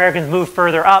 African Americans moved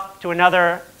further up to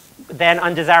another then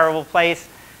undesirable place.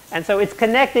 And so it's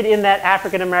connected in that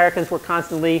African Americans were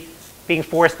constantly being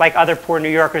forced, like other poor New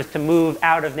Yorkers, to move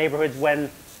out of neighborhoods when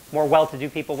more well-to-do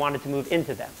people wanted to move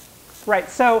into them. Right,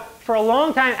 so for a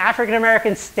long time, African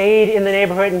Americans stayed in the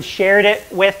neighborhood and shared it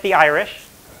with the Irish.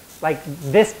 Like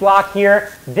this block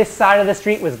here, this side of the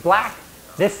street was black,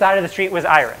 this side of the street was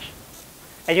Irish.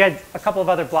 And you had a couple of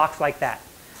other blocks like that.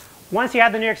 Once you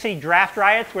had the New York City draft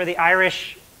riots, where the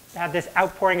Irish had this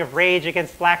outpouring of rage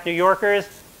against black New Yorkers,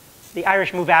 the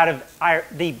African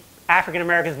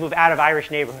Americans move out of Irish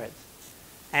neighborhoods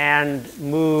and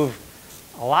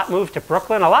a lot move to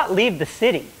Brooklyn, a lot leave the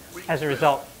city as a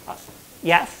result.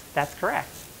 Yes, that's correct.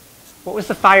 What was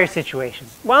the fire situation?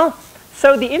 Well,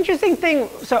 so the interesting thing,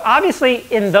 so obviously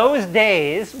in those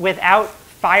days, without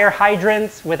fire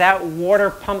hydrants, without water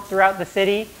pumped throughout the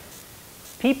city,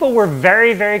 people were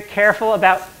very, very careful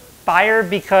about fire,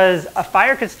 because a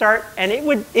fire could start and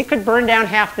it could burn down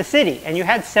half the city. And you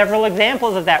had several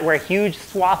examples of that where huge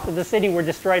swaths of the city were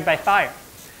destroyed by fire.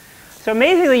 So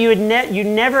amazingly, you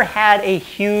never had a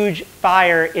huge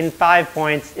fire in 5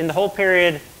 Points in the whole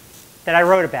period that I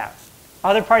wrote about.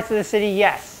 Other parts of the city,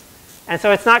 yes. And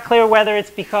so it's not clear whether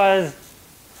it's because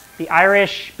the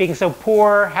Irish, being so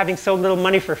poor, having so little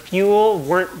money for fuel,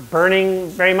 weren't burning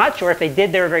very much, or if they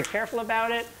did, they were very careful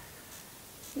about it.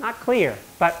 Not clear.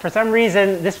 But for some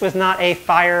reason, this was not a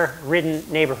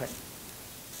fire-ridden neighborhood.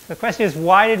 So the question is,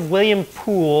 why did William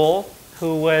Poole,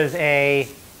 who was a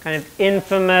kind of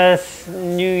infamous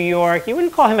New York, you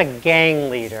wouldn't call him a gang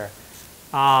leader.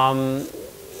 You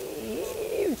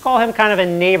would call him kind of a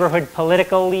neighborhood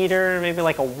political leader, maybe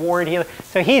like a ward healer.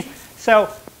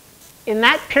 So in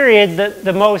that period,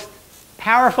 the most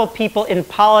powerful people in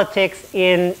politics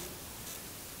in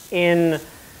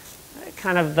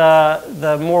kind of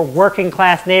the more working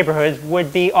class neighborhoods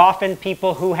would be often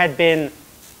people who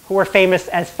were famous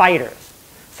as fighters,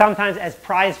 sometimes as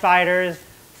prize fighters,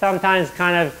 sometimes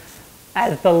kind of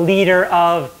as the leader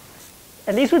of,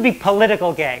 and these would be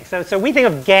political gangs. So we think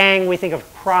of gang, we think of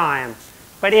crime.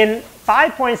 But in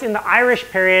 5 Points in the Irish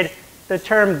period, the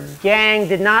term gang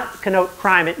did not connote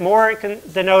crime. It more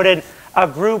denoted a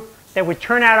group that would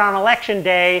turn out on election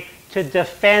day to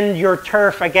defend your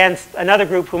turf against another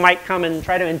group who might come and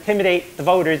try to intimidate the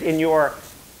voters in your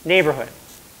neighborhood.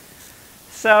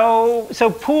 So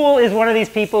Poole is one of these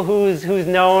people who's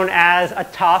known as a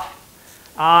tough,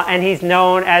 and he's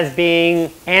known as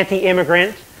being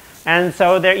anti-immigrant. And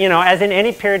so there, you know, as in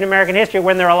any period in American history,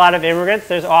 when there are a lot of immigrants,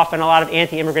 there's often a lot of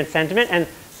anti-immigrant sentiment. And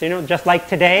so, you know, just like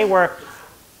today, where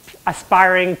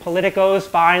aspiring politicos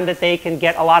find that they can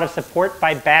get a lot of support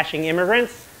by bashing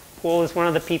immigrants, Poole is one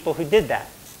of the people who did that.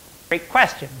 Great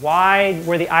question. Why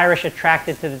were the Irish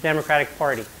attracted to the Democratic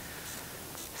Party?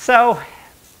 So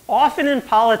often in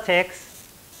politics,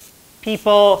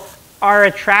 people are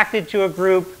attracted to a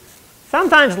group,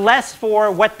 sometimes less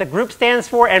for what the group stands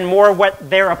for and more what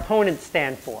their opponents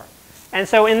stand for. And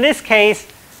so in this case,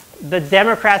 the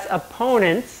Democrats'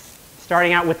 opponents,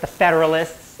 starting out with the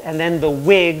Federalists and then the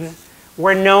Whigs,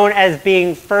 were known as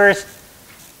being first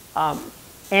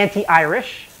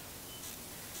anti-Irish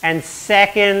and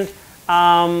second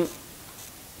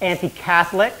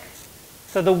anti-Catholic.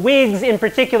 So the Whigs in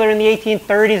particular in the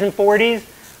 1830s and 40s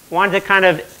wanted to kind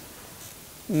of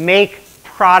make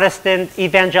Protestant,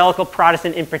 evangelical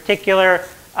Protestant in particular,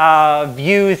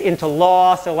 views into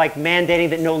law, so like mandating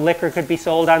that no liquor could be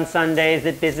sold on Sundays,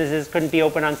 that businesses couldn't be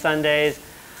open on Sundays.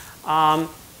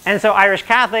 And so Irish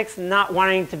Catholics, not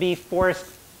wanting to be forced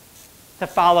to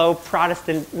follow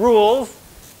Protestant rules,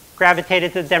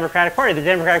 gravitated to the Democratic Party. The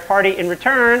Democratic Party, in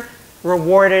return,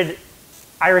 rewarded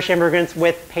Irish immigrants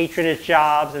with patronage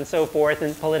jobs and so forth,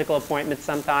 and political appointments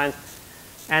sometimes.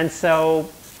 And so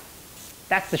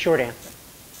that's the short answer.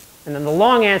 And then the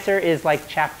long answer is like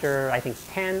chapter, I think,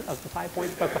 10 of the 5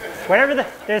 Points book.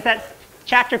 There's that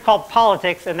chapter called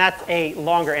Politics, and that's a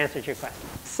longer answer to your question.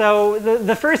 So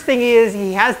the first thing is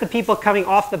he has the people coming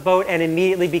off the boat and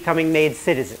immediately becoming made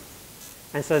citizens.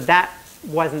 And so that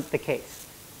wasn't the case.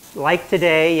 Like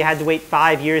today, you had to wait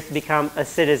 5 years to become a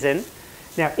citizen.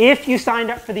 Now, if you signed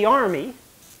up for the army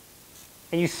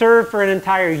and you served for an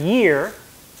entire year,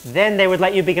 then they would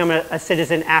let you become a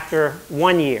citizen after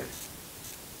 1 year.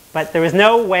 But there was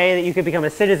no way that you could become a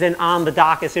citizen on the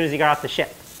dock as soon as you got off the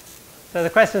ship. So the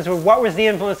questions were, what was the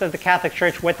influence of the Catholic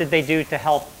Church? What did they do to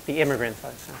help the immigrants?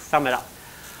 Let's kind of sum it up.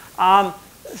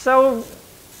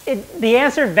 The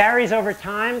answer varies over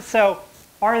time. So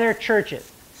are there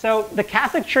churches? So the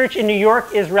Catholic Church in New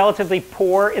York is relatively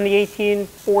poor in the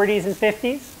 1840s and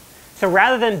 50s. So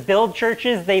rather than build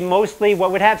churches, they mostly,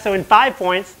 what would happen, so in 5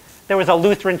 Points, there was a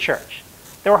Lutheran church.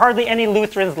 There were hardly any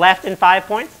Lutherans left in 5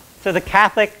 Points. So the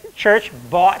Catholic Church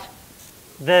bought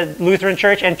the Lutheran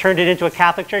church and turned it into a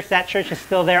Catholic church. That church is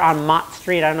still there on Mott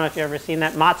Street. I don't know if you've ever seen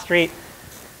that. Mott Street,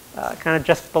 kind of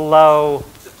just below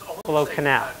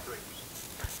Canal.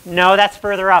 No, that's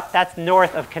further up. That's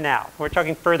north of Canal. We're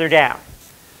talking further down.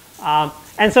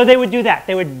 And so they would do that.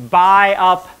 They would buy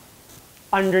up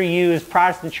underused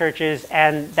Protestant churches,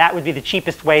 and that would be the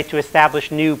cheapest way to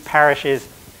establish new parishes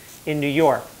in New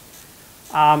York.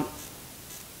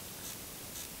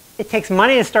 It takes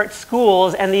money to start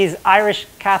schools, and these Irish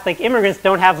Catholic immigrants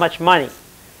don't have much money.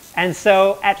 And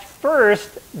so at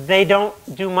first, they don't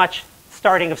do much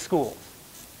starting of schools.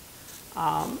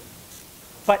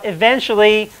 But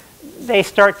eventually, they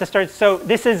start. So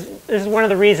this is one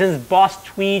of the reasons Boss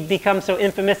Tweed becomes so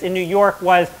infamous in New York.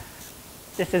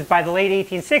 This is by the late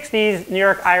 1860s, New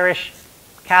York Irish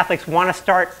Catholics want to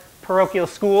start parochial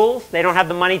schools. They don't have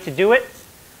the money to do it.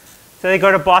 So they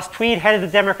go to Boss Tweed, head of the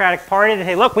Democratic Party. They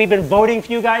say, look, we've been voting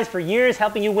for you guys for years,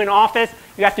 helping you win office.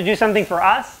 You have to do something for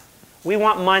us. We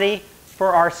want money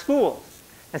for our schools.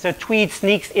 And so Tweed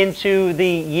sneaks into the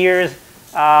year's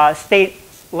state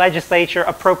legislature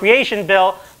appropriation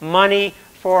bill money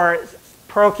for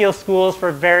parochial schools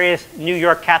for various New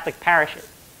York Catholic parishes.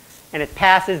 And it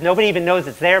passes. Nobody even knows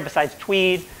it's there besides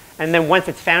Tweed. And then once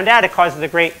it's found out, it causes a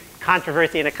great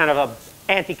controversy and a kind of an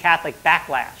anti-Catholic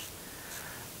backlash.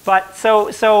 But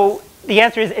so the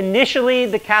answer is initially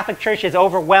the Catholic Church is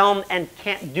overwhelmed and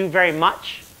can't do very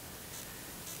much.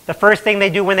 The first thing they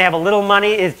do when they have a little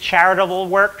money is charitable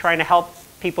work, trying to help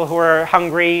people who are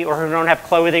hungry or who don't have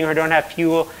clothing or don't have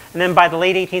fuel. And then by the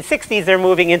late 1860s, they're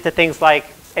moving into things like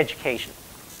education.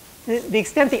 The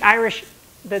extent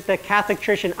that the Catholic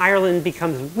Church in Ireland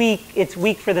becomes weak, it's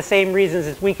weak for the same reasons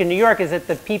it's weak in New York, is that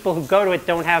the people who go to it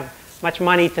don't have much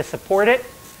money to support it.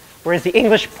 Whereas the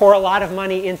English pour a lot of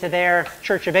money into their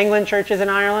Church of England churches in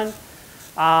Ireland.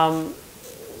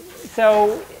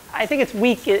 So I think it's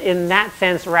weak in that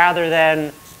sense rather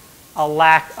than a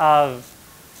lack of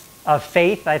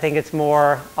faith. I think it's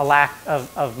more a lack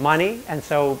of money. And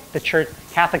so the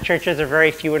Catholic churches are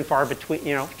very few and far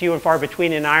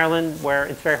between, in Ireland, where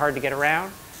it's very hard to get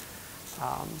around.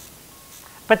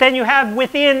 But then you have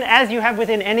as you have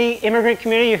within any immigrant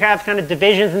community, you have kind of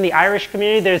divisions in the Irish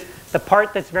community. There's the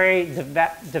part that's very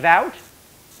devout.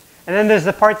 And then there's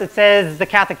the part that says the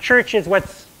Catholic Church is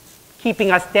what's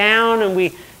keeping us down. And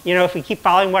if we keep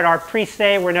following what our priests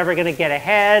say, we're never going to get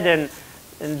ahead.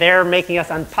 And they're making us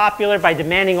unpopular by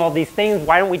demanding all these things.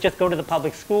 Why don't we just go to the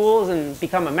public schools and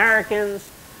become Americans?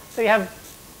 So you have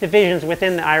divisions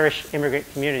within the Irish immigrant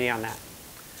community on that.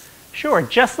 Sure,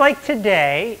 just like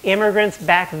today, immigrants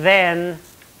back then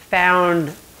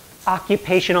found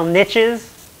occupational niches,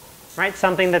 right?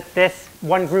 Something that this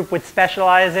one group would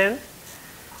specialize in.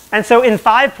 And so in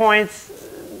 5 Points,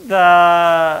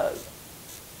 a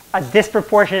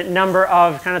disproportionate number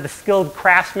of kind of the skilled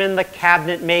craftsmen, the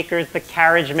cabinet makers, the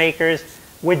carriage makers,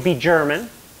 would be German.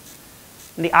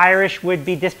 And the Irish would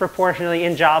be disproportionately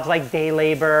in jobs like day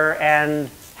labor and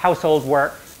household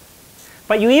work.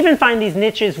 But you even find these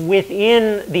niches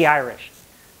within the Irish.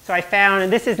 So I found,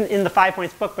 and this isn't in the 5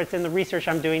 Points book, but it's in the research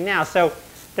I'm doing now. So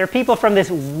there are people from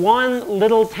this one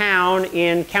little town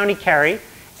in County Kerry,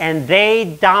 and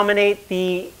they dominate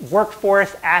the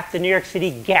workforce at the New York City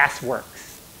gas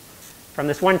works. From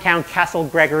this one town, Castle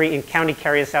Gregory in County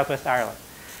Kerry in Southwest Ireland.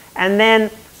 And then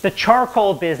the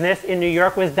charcoal business in New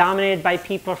York was dominated by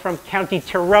people from County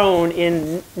Tyrone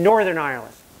in Northern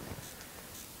Ireland.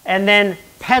 And then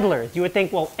peddlers. You would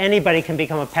think, well, anybody can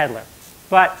become a peddler.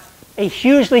 But a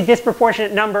hugely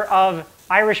disproportionate number of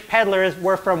Irish peddlers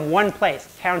were from one place,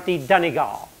 County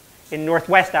Donegal in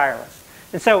Northwest Ireland.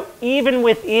 And so even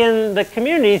within the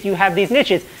communities, you have these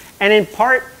niches. And in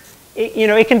part,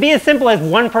 it can be as simple as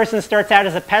one person starts out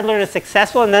as a peddler and is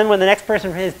successful, and then when the next person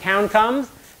from his town comes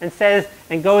and says,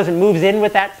 and goes and moves in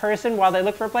with that person while they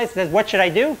look for a place, says, what should I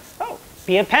do? Oh,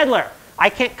 be a peddler. I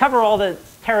can't cover all the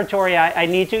territory I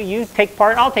need to. You take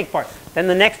part, I'll take part. Then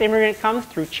the next immigrant comes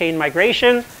through chain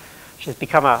migration, which has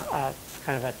become a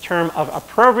kind of a term of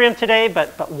opprobrium today,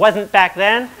 but wasn't back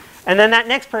then. And then that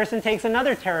next person takes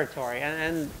another territory,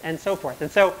 and so forth.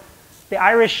 And so the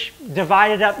Irish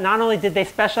divided up. Not only did they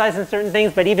specialize in certain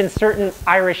things, but even certain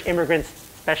Irish immigrants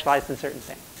specialized in certain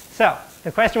things. So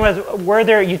the question was, were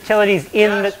there utilities in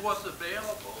Gas was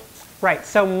available. Right.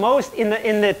 So most in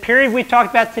the period we talked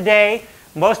about today,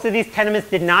 most of these tenements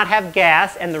did not have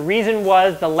gas, and the reason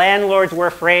was the landlords were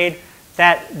afraid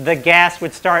that the gas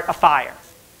would start a fire.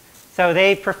 So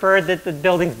they preferred that the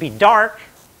buildings be dark.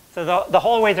 So the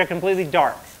hallways are completely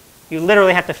dark. You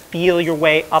literally have to feel your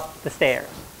way up the stairs.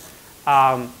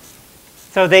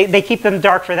 So they keep them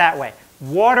dark for that way.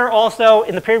 Water also,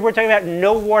 in the period we're talking about,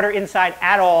 no water inside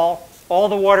at all. All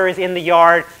the water is in the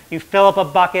yard. You fill up a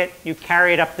bucket, you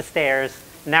carry it up the stairs,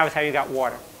 and that was how you got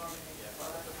water.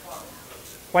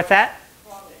 What's that?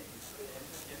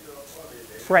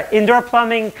 Right. Indoor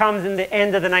plumbing comes in the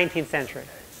end of the 19th century.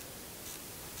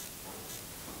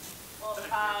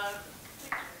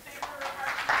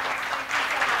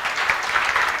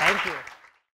 Thank you.